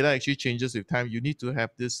and the data actually changes with time, you need to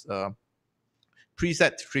have this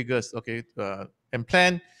preset triggers, okay, and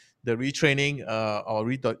plan the retraining or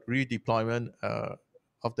redeployment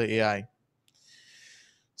of the AI.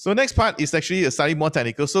 So next part is actually a slightly more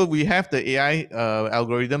technical. So we have the AI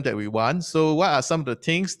algorithm that we want. So what are some of the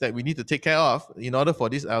things that we need to take care of in order for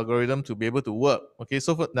this algorithm to be able to work? Okay,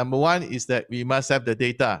 so for number one is that we must have the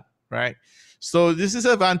data, right? So this is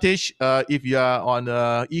an advantage if you are on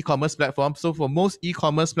an e-commerce platform. So for most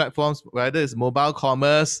e-commerce platforms, whether it's mobile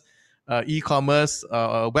commerce, e-commerce,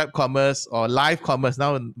 web commerce, or live commerce.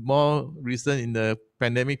 Now, more recent in the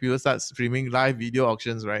pandemic, people start streaming live video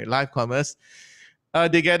auctions, right? Live commerce.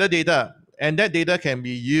 They gather data, and that data can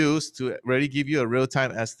be used to really give you a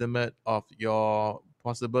real-time estimate of your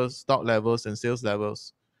possible stock levels and sales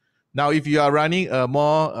levels. Now, if you are running a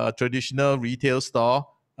more traditional retail store,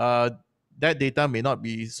 that data may not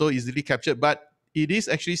be so easily captured, but it is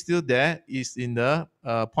actually still there. Is in the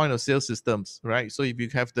point of sale systems, right? So if you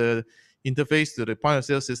have the interface to the point of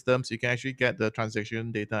sale systems, you can actually get the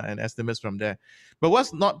transaction data and estimates from there. But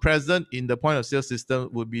what's not present in the point of sale system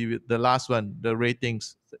would be the last one, the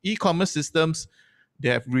ratings. The e-commerce systems, they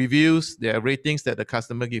have reviews, they have ratings that the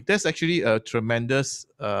customer give. That's actually a tremendous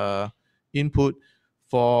input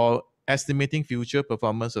for estimating future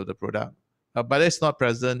performance of the product. But it's not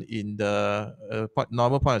present in the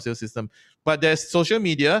normal point of sale system. But there's social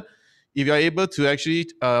media. If you're able to actually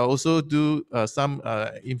also do some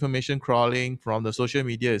information crawling from the social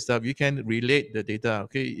media itself, you can relate the data.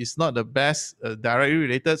 Okay, it's not the best directly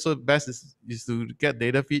related. So best is to get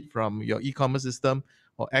data feed from your e-commerce system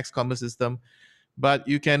or x-commerce system. But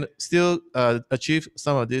you can still achieve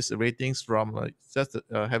some of these ratings from just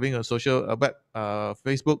having a social web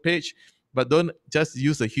Facebook page, but don't just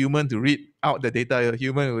use a human to read out the data. A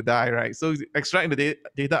human will die, right? So extract the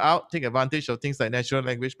data out, take advantage of things like natural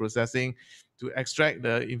language processing to extract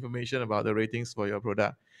the information about the ratings for your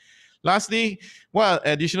product. Lastly, what are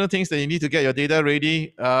additional things that you need to get your data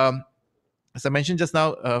ready? As I mentioned just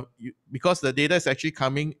now, because the data is actually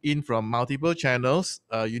coming in from multiple channels,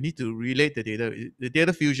 you need to relate the data. The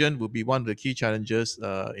data fusion will be one of the key challenges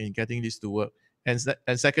in getting this to work. And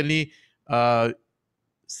secondly,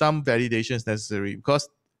 some validation is necessary because,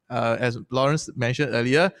 as Lawrence mentioned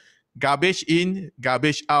earlier, garbage in,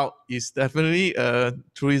 garbage out is definitely a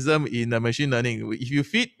truism in machine learning. If you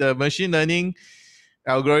feed the machine learning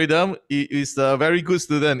algorithm, it is a very good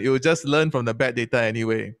student. It will just learn from the bad data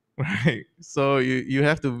anyway. Right. So you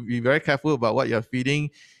have to be very careful about what you're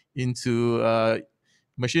feeding into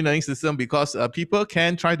machine learning system because people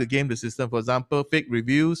can try to game the system. For example, fake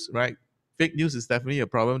reviews, right? Fake news is definitely a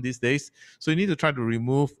problem these days. So you need to try to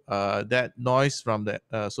remove that noise from the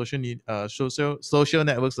social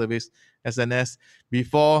network service, SNS,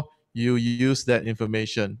 before you use that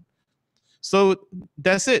information. So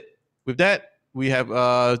that's it. With that, we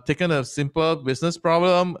have taken a simple business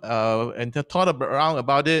problem and thought around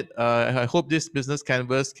about it. I hope this business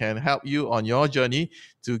canvas can help you on your journey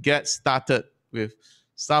to get started with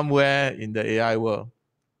somewhere in the AI world.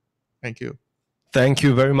 Thank you. Thank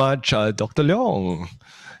you very much, Dr. Leong.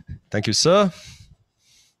 Thank you, sir.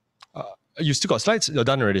 You still got slides? You're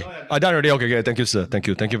done already? Done already? Okay, thank you, sir. Thank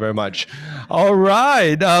you very much. All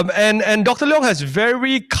right. And Dr. Leong has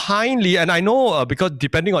very kindly, and I know because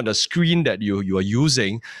depending on the screen that you are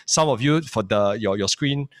using, some of you for your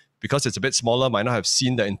screen, because it's a bit smaller, might not have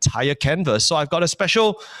seen the entire canvas. So I've got a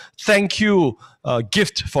special thank you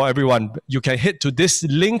gift for everyone. You can hit to this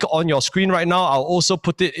link on your screen right now. I'll also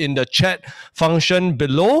put it in the chat function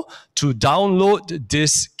below to download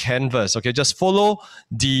this canvas. Okay, just follow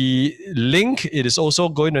the link. It is also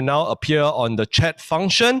going to now appear on the chat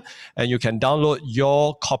function, and you can download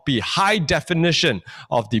your copy, high definition,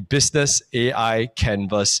 of the Business AI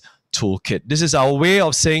Canvas Toolkit. This is our way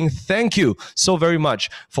of saying thank you so very much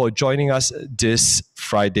for joining us this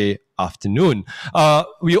Friday afternoon.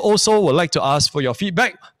 We also would like to ask for your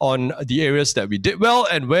feedback on the areas that we did well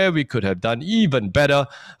and where we could have done even better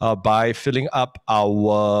by filling up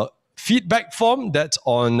our feedback form that's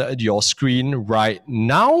on your screen right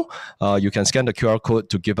now. You can scan the QR code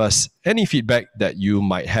to give us any feedback that you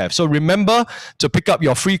might have. So remember to pick up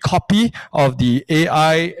your free copy of the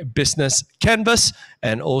AI Business Canvas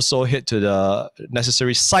and also head to the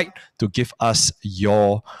necessary site to give us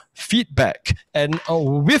your feedback. And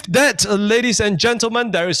with that, ladies and gentlemen,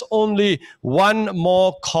 there is only one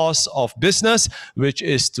more course of business, which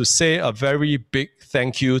is to say a very big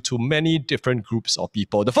thank you to many different groups of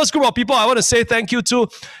people. The first group of people I want to say thank you to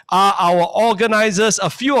are our organizers. A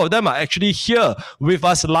few of them are actually here with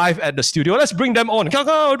us live at the studio. Let's bring them on. Come,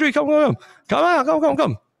 Audrey, come.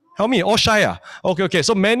 Help me, all shy. Okay.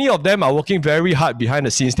 So many of them are working very hard behind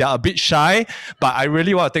the scenes. They are a bit shy, but I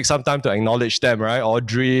really want to take some time to acknowledge them, right?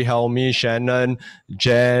 Audrey, Helmi, Shannon,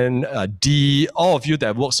 Jen, Dee, all of you that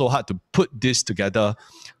have worked so hard to put this together.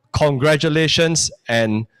 congratulations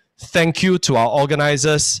and thank you to our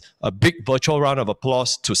organizers. A big virtual round of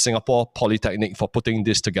applause to Singapore Polytechnic for putting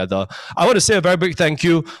this together. I want to say a very big thank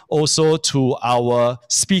you also to our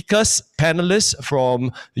speakers, panelists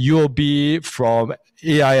from UOB, from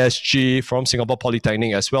AISG, from Singapore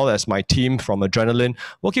Polytechnic, as well as my team from Adrenaline,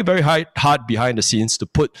 working very hard behind the scenes to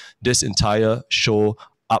put this entire show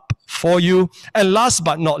up for you. And last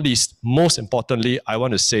but not least, most importantly, I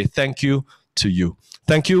want to say thank you to you.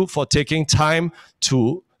 Thank you for taking time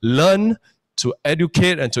to learn, to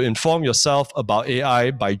educate, and to inform yourself about AI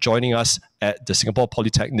by joining us at the Singapore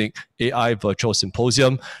Polytechnic AI Virtual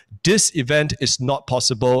Symposium. This event is not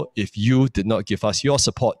possible if you did not give us your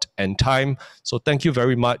support and time. So thank you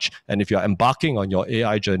very much. And if you're embarking on your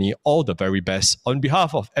AI journey, all the very best. On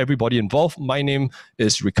behalf of everybody involved, my name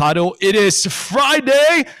is Ricardo. It is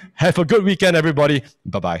Friday. Have a good weekend, everybody.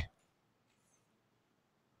 Bye-bye.